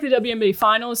 Just like the WNBA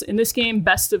finals, in this game,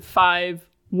 best of 5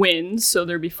 wins. So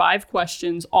there'd be 5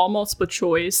 questions, all multiple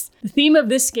choice. The theme of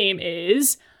this game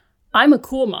is I'm a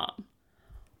cool mom.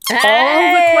 All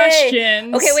the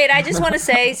questions. Okay, wait. I just want to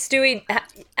say, Stewie,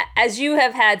 as you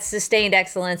have had sustained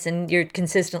excellence and you're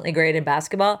consistently great in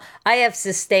basketball, I have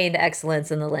sustained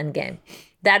excellence in the Lynn game.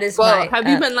 That is Well, my. have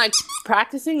you been like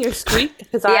practicing your squeak?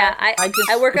 Because Yeah,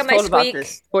 I work was on my told about squeak.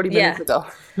 this 40 minutes ago.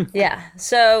 Yeah.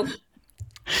 So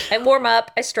I warm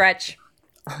up. I stretch.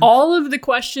 All of the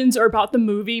questions are about the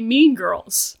movie Mean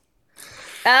Girls.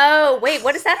 Oh, wait.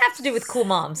 What does that have to do with cool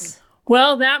moms?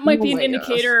 Well, that might be Oh an my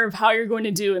indicator of how you're going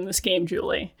to do in this game,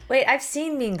 Julie. Wait, I've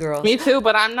seen Mean Girls. Me too,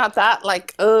 but I'm not that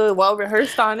like well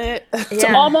rehearsed on it. It's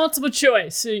all multiple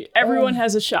choice, so everyone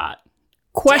has a shot.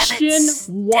 Question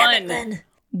 1. Lynn.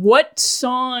 What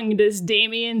song does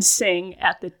Damien sing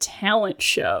at the talent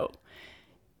show?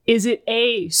 Is it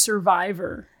A,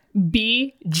 Survivor,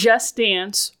 B, Just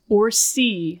Dance, or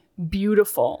C,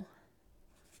 Beautiful?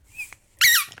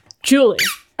 Julie.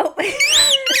 Oh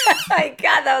my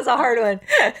God, that was a hard one.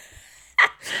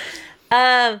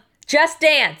 Just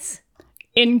Dance.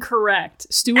 Incorrect.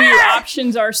 Stewie, your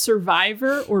options are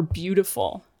Survivor or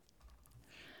Beautiful.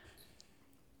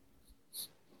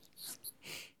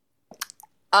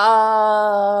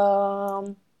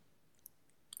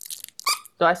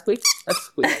 Do I squeak? Let's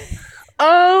squeak.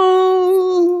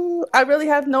 Oh, I really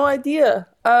have no idea.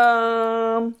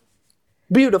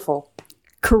 Beautiful.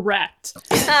 Correct.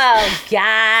 Oh,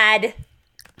 God.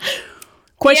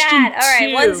 Question God. All right,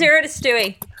 2. 1-0 to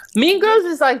Stewie. Mean Girls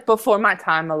is like before my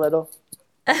time a little.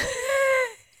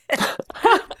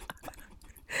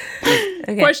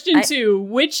 Okay. Question 2.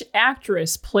 Which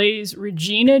actress plays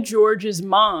Regina George's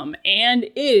mom and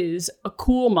is a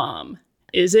cool mom?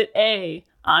 Is it A,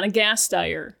 Anna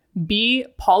Gasteyer, B,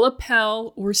 Paula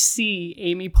Pell, or C,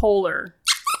 Amy Poehler?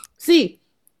 C.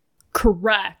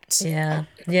 Correct. Yeah.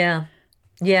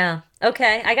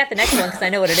 Okay, I got the next one because I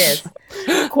know what it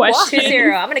is. Question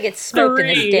 2-0. I'm going to get smoked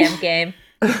in 3. this damn game.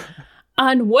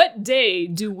 On what day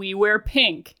do we wear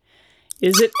pink?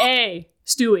 Is it A,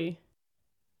 Stewie?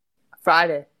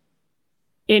 Friday.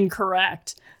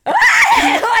 Incorrect. Oh,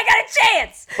 I got a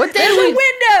chance. What day There's do a we?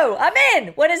 window. I'm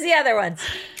in. What is the other ones?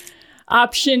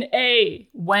 Option A,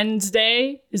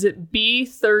 Wednesday. Is it B,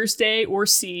 Thursday, or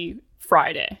C,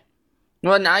 Friday?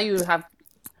 Well, now you have.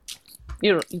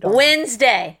 You don't.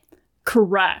 Wednesday.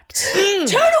 Correct.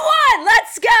 2-1.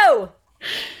 Let's go.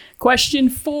 Question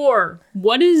 4.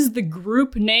 What is the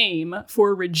group name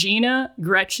for Regina,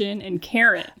 Gretchen, and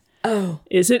Karen? Oh.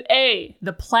 Is it A,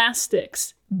 the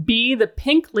Plastics, B, the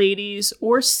Pink Ladies,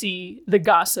 or C, the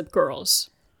Gossip Girls?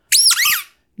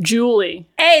 Julie.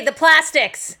 A, the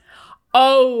Plastics.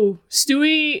 Oh,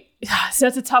 Stewie, that's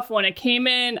a tough one. It came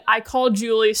in, I called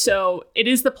Julie, so it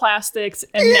is the Plastics,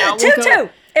 and now we'll 2-2. go.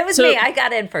 It was So- me. I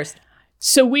got in first.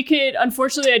 So we could,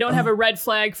 unfortunately, I don't have a red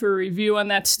flag for a review on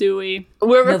that, Stewie.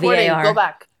 We're No recording. VAR. Go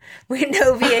back. We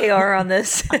know VAR on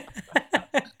this.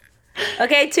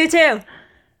 Okay, 2-2.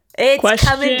 It's Question-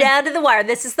 coming down to the wire.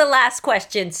 This is the last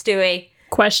question, Stewie.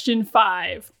 Question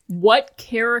 5. What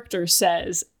character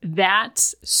says,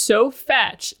 "That's so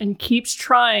fetch," and keeps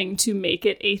trying to make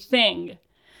it a thing?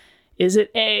 Is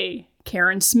it A,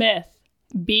 Karen Smith,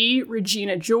 B,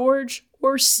 Regina George,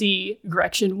 or C,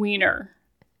 Gretchen Wiener?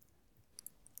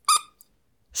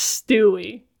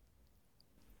 Stewie.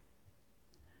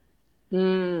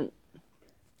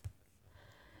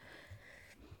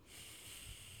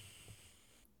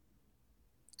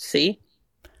 See?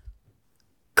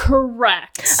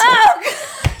 Correct. Oh,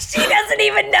 she doesn't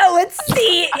even know what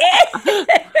C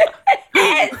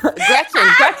is.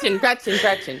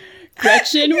 Gretchen.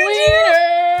 Gretchen Wiener.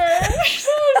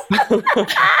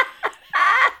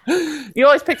 You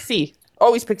always pick C.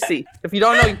 Always pick C. If you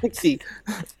don't know, you pick C.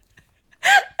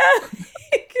 Oh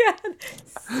my God.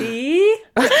 C?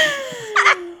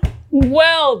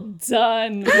 Well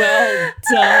done. Well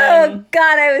Oh done.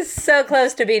 God, I was so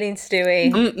close to beating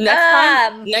Stewie.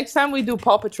 Next time we do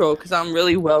Paw Patrol, because I'm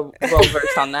really well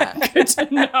versed on that. Good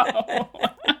to know.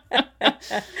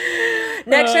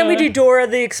 Next time we do Dora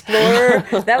the Explorer,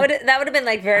 that would have been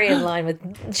like very in line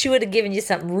with. She would have given you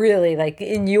something really like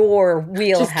in your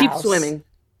wheelhouse. Just keep swimming.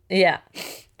 Yeah,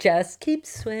 just keep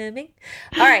swimming.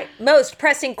 All right, most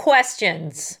pressing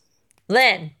questions,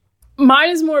 Lynn. Mine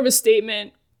is more of a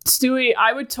statement. Stewie,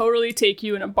 I would totally take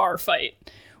you in a bar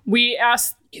fight. We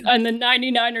asked in the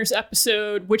 99ers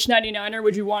episode, which 99er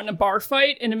would you want in a bar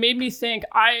fight? And it made me think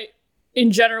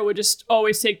in general, would just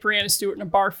always take Breanna Stewart in a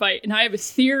bar fight. And I have a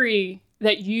theory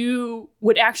that you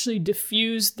would actually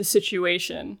diffuse the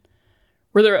situation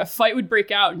where a fight would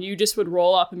break out and you just would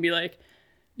roll up and be like,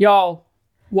 y'all,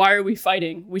 why are we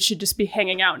fighting? We should just be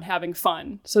hanging out and having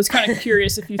fun. So I was kind of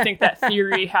curious if you think that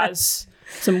theory has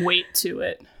some weight to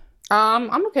it.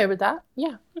 I'm okay with that.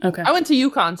 Yeah. Okay. I went to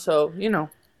UConn, so, you know.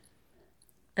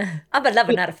 I'm a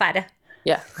lover, not a fighter.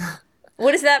 Yeah.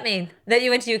 What does that mean? That you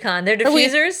went to UConn? They're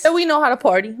diffusers? We know how to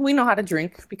party. We know how to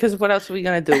drink. Because what else are we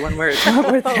going to do when we're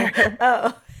there?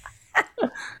 Oh.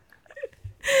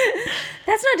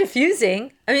 That's not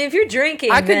diffusing. I mean, if you're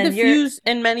drinking, I could then diffuse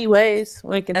in many ways.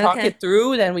 We can talk Okay. it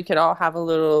through. Then we could all have a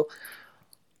little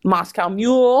Moscow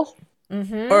Mule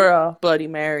or a Bloody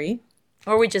Mary.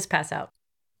 or we just pass out.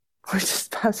 Or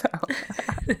just pass out.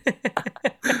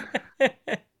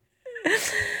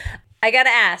 I gotta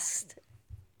ask.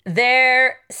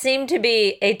 There seemed to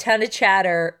be a ton of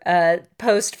chatter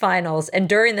post finals and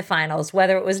during the finals,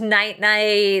 whether it was night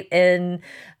and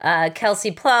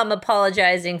Kelsey Plum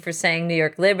apologizing for saying New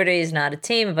York Liberty is not a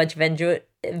team, a bunch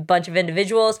of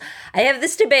individuals. I have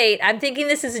this debate. I'm thinking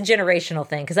this is a generational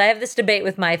thing because I have this debate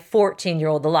with my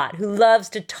 14-year-old a lot who loves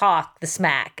to talk the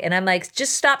smack. And I'm like,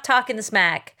 just stop talking the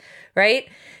smack, right?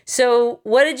 So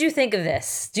what did you think of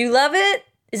this? Do you love it?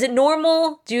 Is it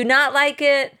normal? Do you not like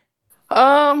it?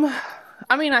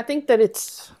 I mean, I think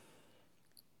that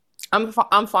I'm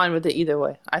fine with it either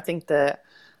way. I think that,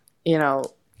 you know,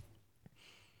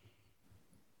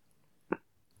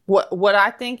 what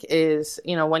I think is,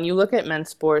 you know, when you look at men's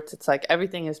sports, it's like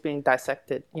everything is being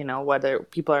dissected, you know, whether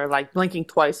people are like blinking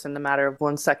twice in the matter of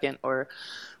 1 second or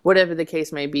whatever the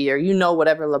case may be, or, you know,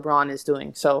 whatever LeBron is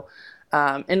doing. So,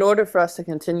 in order for us to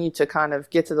continue to kind of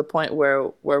get to the point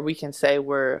where we can say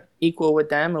we're equal with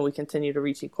them and we continue to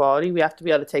reach equality, we have to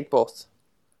be able to take both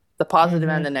the positive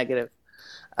and the negative.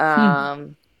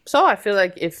 So I feel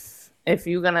like if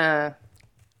you're gonna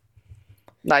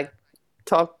like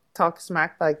talk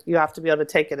smack, like you have to be able to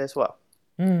take it as well.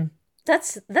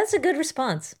 That's a good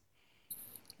response.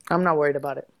 I'm not worried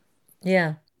about it.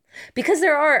 Yeah. Because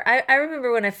there are, I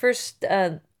remember when I first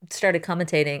started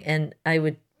commentating and I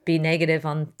would be negative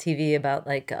on TV about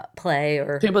like play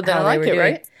or people didn't how like they were it,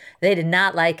 doing. right? They did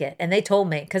not like it. And they told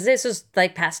me, because this was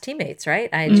like past teammates, right?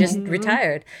 I had just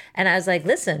retired. And I was like,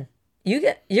 listen, you're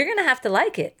going to have to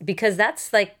like it because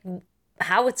that's like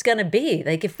how it's going to be.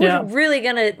 Like if we're really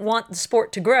going to want the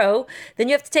sport to grow, then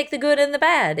you have to take the good and the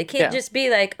bad. It can't just be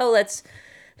like, oh,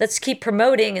 let's keep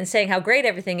promoting and saying how great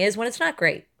everything is when it's not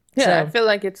great. Yeah, So, I feel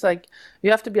like it's like you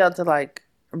have to be able to like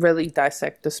really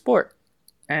dissect the sport.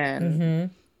 And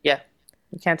yeah,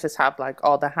 you can't just have like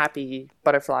all the happy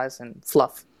butterflies and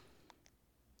fluff.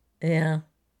 yeah.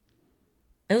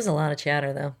 It was a lot of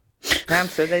chatter though. I'm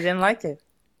sure they didn't like it.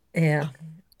 Yeah.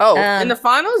 Oh, in the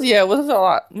finals? Yeah, it was a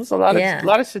lot. It was a lot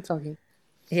of shit talking.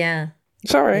 Yeah.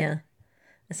 It's all right. Yeah.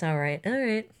 It's all right. All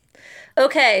right.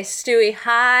 Okay, Stewie,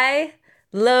 high,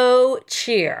 low,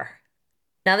 cheer.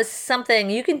 Now this is something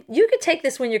you can take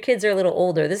this when your kids are a little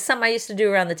older. This is something I used to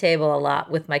do around the table a lot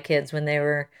with my kids when they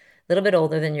were a little bit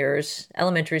older than yours,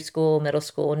 elementary school, middle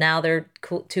school. Now they're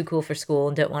too cool for school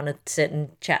and don't want to sit and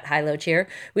chat high, low, cheer.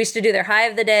 We used to do their high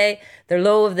of the day, their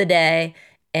low of the day,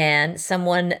 and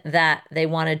someone that they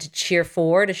wanted to cheer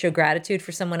for to show gratitude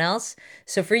for someone else.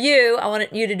 So for you, I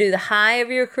want you to do the high of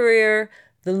your career,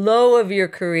 the low of your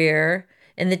career,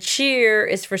 and the cheer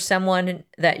is for someone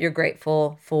that you're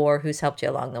grateful for who's helped you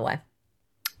along the way.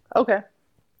 Okay.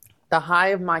 The high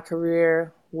of my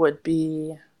career would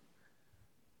be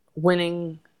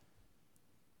winning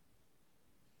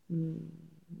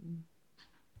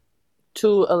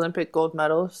 2 Olympic gold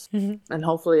medals and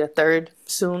hopefully a third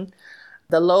soon.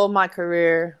 The low of my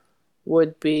career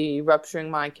would be rupturing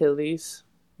my Achilles.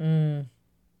 Mm.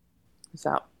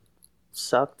 That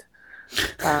sucked.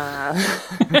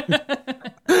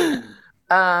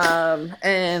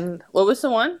 And what was the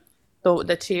one?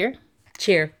 The cheer?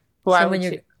 Cheer. Who I Someone would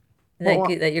you're, cheer.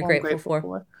 that you're Who I'm grateful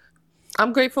for.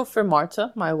 I'm grateful for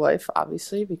Marta, my wife,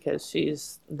 obviously, because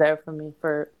she's there for me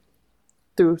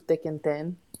through thick and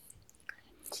thin.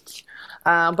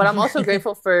 But I'm also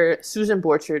grateful for Susan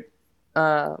Borchard.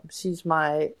 She's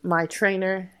my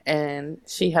trainer, and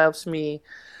she helps me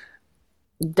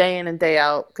day in and day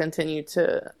out continue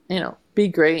to, be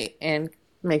great and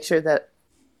make sure that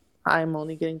I'm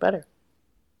only getting better.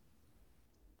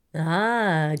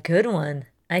 Ah, good one.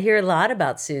 I hear a lot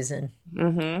about Susan.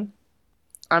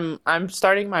 Mm-hmm. I'm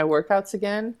starting my workouts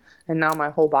again, and now my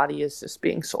whole body is just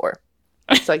being sore.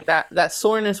 It's like that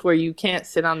soreness where you can't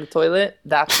sit on the toilet.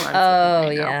 That's what I'm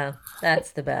feeling right now. Yeah.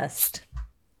 That's the best.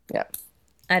 Yeah.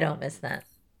 I don't miss that,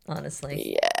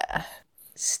 honestly. Yeah.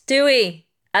 Stewie,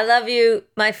 I love you,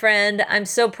 my friend. I'm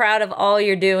so proud of all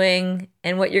you're doing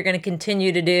and what you're going to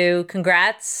continue to do.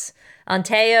 Congrats on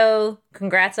Teo.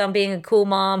 Congrats on being a cool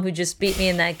mom who just beat me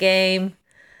in that game.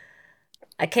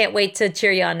 I can't wait to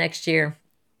cheer you on next year.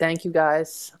 Thank you,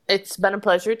 guys. It's been a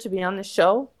pleasure to be on the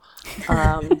show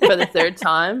for the third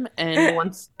time and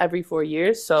once every 4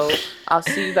 years. So I'll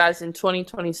see you guys in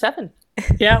 2027.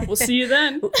 Yeah, we'll see you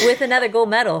then. With another gold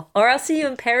medal. Or I'll see you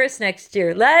in Paris next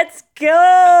year. Let's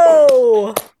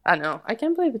go! I know. I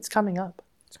can't believe it's coming up.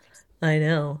 I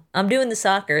know. I'm doing the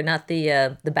soccer, not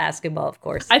the basketball, of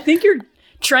course. I think you're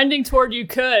trending toward you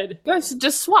could. You guys should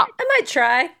just swap. I might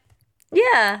try.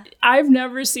 Yeah. I've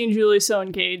never seen Julie so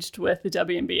engaged with the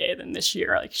WNBA than this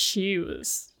year. Like she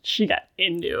got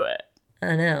into it.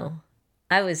 I know.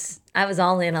 I was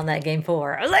all in on that game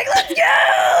 4. I was like, let's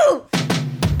go!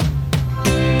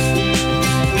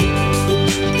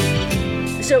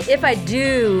 So if I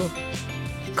do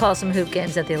call some hoop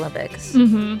games at the Olympics, I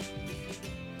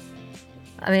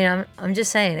mean, I'm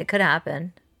just saying it could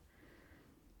happen.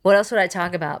 What else would I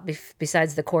talk about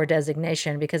besides the core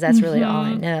designation? Because that's really all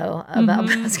I know about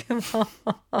basketball.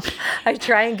 I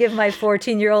try and give my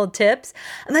 14-year-old tips.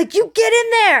 I'm like, you get in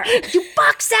there. You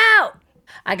box out.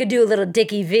 I could do a little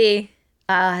Dickie V.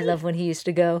 I love when he used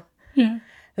to go, yeah.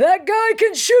 That guy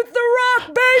can shoot the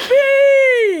rock,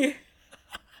 baby.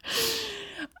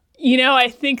 I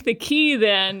think the key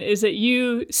then is that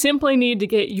you simply need to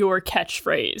get your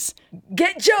catchphrase.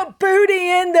 Get your booty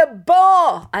in the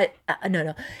ball.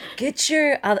 No. Get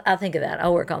your, I'll think of that.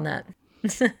 I'll work on that.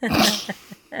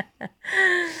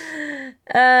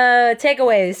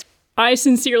 Takeaways. I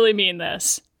sincerely mean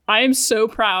this. I am so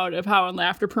proud of how in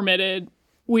Laughter Permitted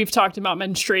we've talked about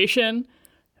menstruation,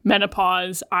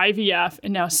 menopause, IVF,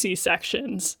 and now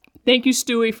C-sections. Thank you,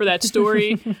 Stewie, for that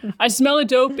story. I smell a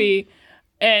dopey.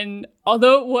 And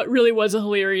although what really was a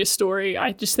hilarious story,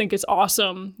 I just think it's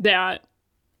awesome that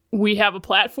we have a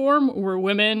platform where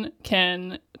women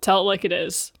can tell it like it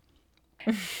is.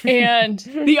 And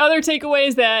the other takeaway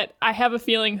is that I have a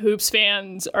feeling Hoops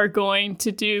fans are going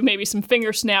to do maybe some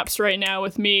finger snaps right now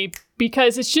with me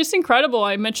because it's just incredible.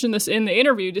 I mentioned this in the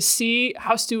interview to see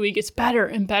how Stewie gets better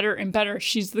and better and better.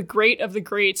 She's the great of the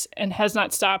greats and has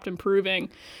not stopped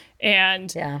improving.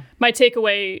 And my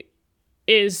takeaway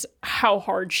is how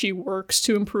hard she works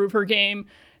to improve her game.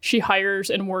 She hires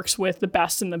and works with the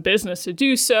best in the business to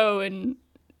do so, and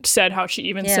said how she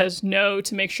even says no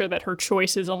to make sure that her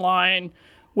choices align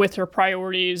with her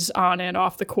priorities on and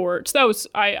off the court. So that was,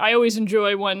 I always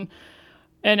enjoy when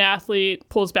an athlete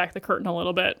pulls back the curtain a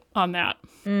little bit on that.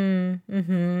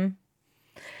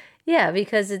 Yeah,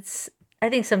 because I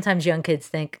think sometimes young kids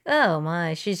think, oh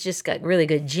my, she's just got really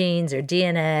good genes or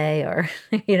DNA or,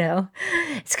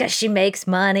 it's because she makes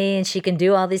money and she can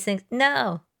do all these things.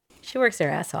 No, she works her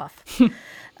ass off.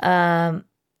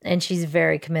 And she's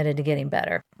very committed to getting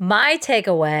better. My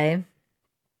takeaway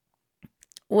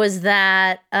was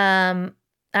that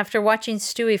after watching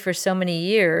Stewie for so many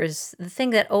years, the thing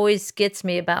that always gets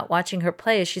me about watching her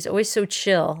play is she's always so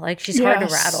chill. Like she's hard to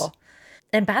rattle.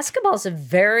 And basketball is a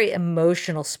very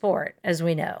emotional sport, as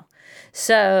we know.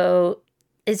 So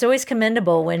it's always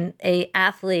commendable when a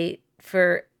athlete,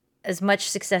 for as much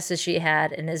success as she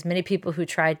had and as many people who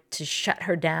tried to shut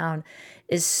her down,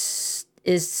 is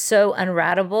so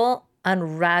unrattleable. I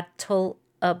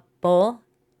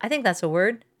think that's a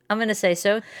word. I'm going to say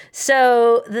so.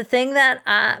 So the thing that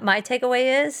my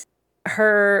takeaway is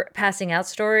her passing out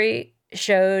story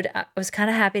showed, I was kind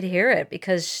of happy to hear it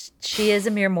because she is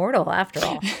a mere mortal after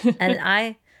all. And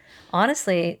I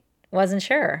honestly wasn't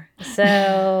sure.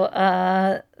 So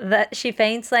that she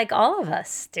faints like all of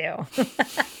us do.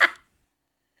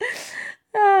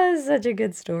 Such a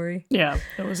good story. Yeah,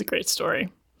 it was a great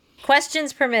story.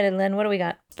 Questions permitted, Lynn. What do we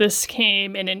got? This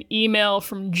came in an email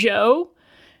from Joe.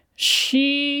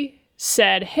 She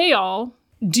said, "Hey all,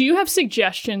 do you have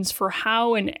suggestions for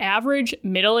how an average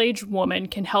middle-aged woman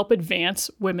can help advance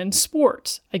women's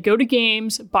sports? I go to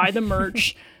games, buy the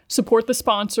merch, support the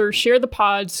sponsors, share the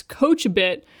pods, coach a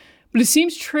bit, but it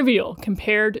seems trivial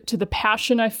compared to the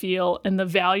passion I feel and the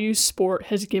value sport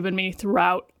has given me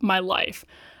throughout my life.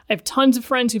 I have tons of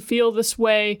friends who feel this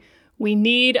way. We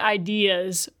need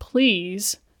ideas,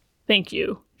 please. Thank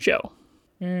you, Joe."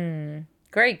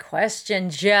 Great question,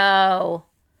 Joe.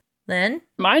 Lynn?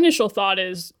 My initial thought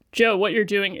is, Joe, what you're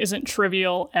doing isn't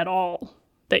trivial at all.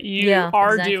 That you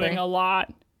are doing a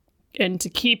lot and to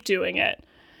keep doing it.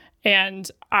 And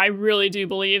I really do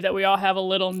believe that we all have a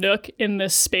little nook in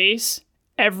this space.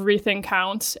 Everything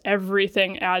counts.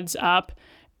 Everything adds up.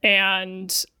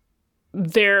 And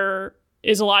there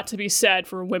is a lot to be said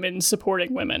for women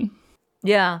supporting women.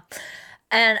 Yeah.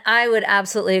 And I would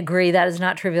absolutely agree that is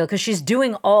not trivial because she's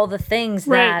doing all the things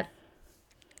that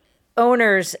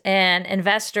owners and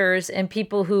investors and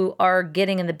people who are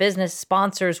getting in the business,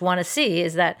 sponsors, want to see,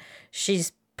 is that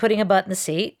she's putting a butt in the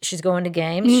seat. She's going to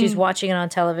games. She's watching it on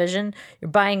television.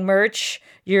 You're buying merch.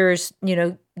 You're,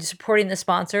 supporting the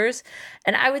sponsors.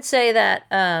 And I would say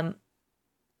that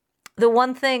the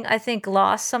one thing I think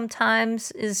lost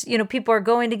sometimes is, people are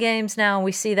going to games now, and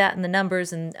we see that in the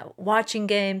numbers and watching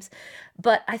games.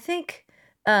 But I think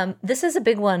this is a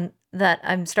big one that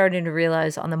I'm starting to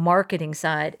realize on the marketing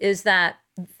side, is that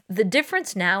the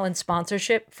difference now in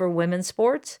sponsorship for women's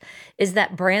sports is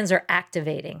that brands are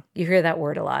activating. You hear that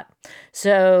word a lot.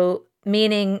 So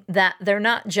meaning that they're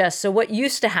not just, so what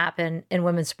used to happen in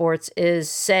women's sports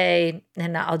is, say,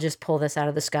 and I'll just pull this out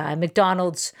of the sky,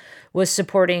 McDonald's was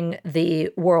supporting the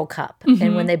World Cup.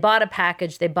 And when they bought a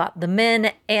package, they bought the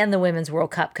men and the women's World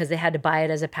Cup because they had to buy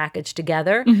it as a package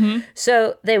together.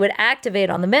 So they would activate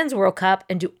on the men's World Cup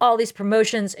and do all these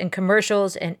promotions and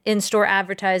commercials and in-store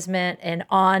advertisement and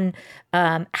on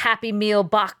Happy Meal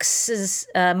boxes,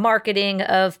 marketing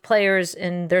of players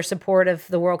and their support of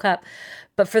the World Cup.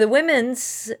 But for the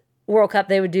women's World Cup,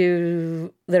 they would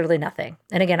do literally nothing.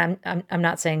 And again, I'm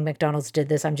not saying McDonald's did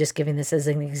this. I'm just giving this as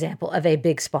an example of a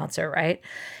big sponsor, right?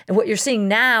 And what you're seeing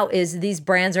now is these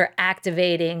brands are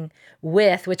activating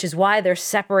with, which is why they're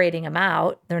separating them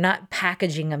out. They're not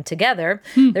packaging them together.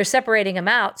 They're separating them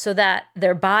out so that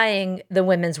they're buying the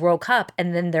Women's World Cup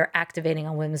and then they're activating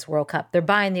on Women's World Cup. They're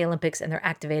buying the Olympics and they're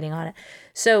activating on it.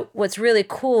 So what's really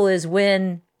cool is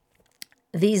when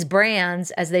these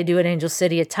brands, as they do at Angel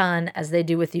City a ton, as they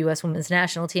do with the U.S. Women's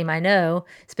National Team, I know,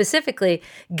 specifically,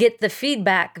 get the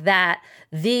feedback that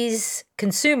these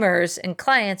consumers and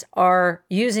clients are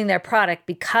using their product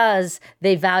because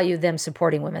they value them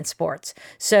supporting women's sports.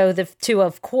 So the two,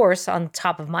 of course, on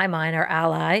top of my mind are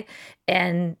Ally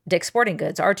and Dick's Sporting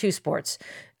Goods, our two sponsors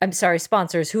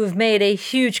who have made a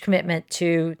huge commitment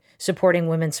to supporting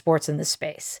women's sports in this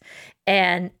space.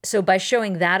 And so by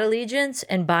showing that allegiance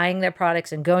and buying their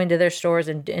products and going to their stores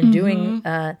and doing,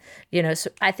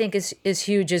 so I think is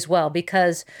huge as well,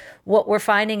 because what we're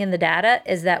finding in the data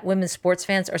is that women's sports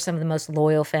fans are some of the most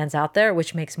loyal fans out there,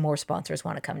 which makes more sponsors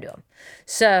want to come to them.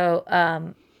 So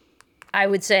I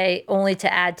would say, only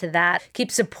to add to that,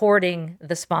 keep supporting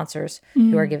the sponsors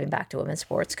who are giving back to women's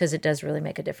sports, because it does really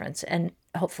make a difference. And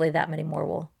hopefully that many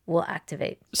more will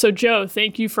activate. So Joe,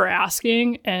 thank you for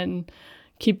asking, and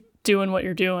keep doing what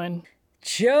you're doing.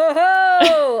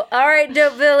 Joe! All right,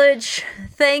 Dope Village.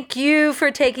 Thank you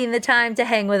for taking the time to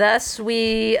hang with us.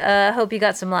 We hope you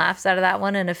got some laughs out of that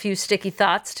one and a few sticky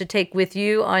thoughts to take with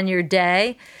you on your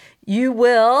day. You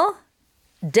will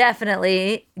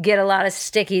definitely get a lot of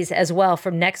stickies as well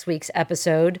from next week's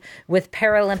episode with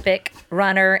Paralympic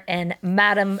runner and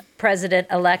Madam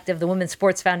President-elect of the Women's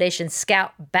Sports Foundation,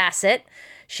 Scout Bassett.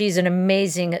 She's an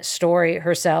amazing story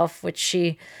herself, which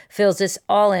she fills us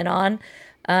all in on.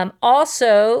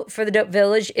 Also, for the Dope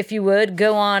Village, if you would,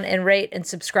 go on and rate and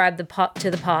subscribe to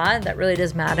the pod. That really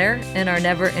does matter in our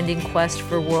never-ending quest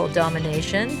for world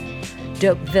domination,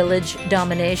 Dope Village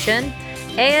domination.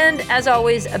 And as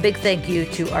always, a big thank you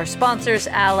to our sponsors,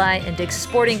 Ally and Dick's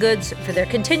Sporting Goods, for their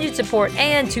continued support,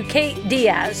 and to Kate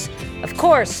Diaz, of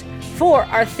course, for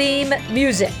our theme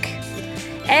music.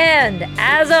 And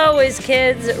as always,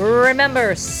 kids,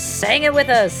 remember, sing it with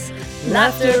us.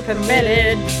 Laughter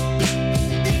permitted.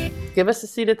 Give us a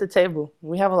seat at the table.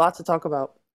 We have a lot to talk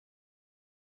about.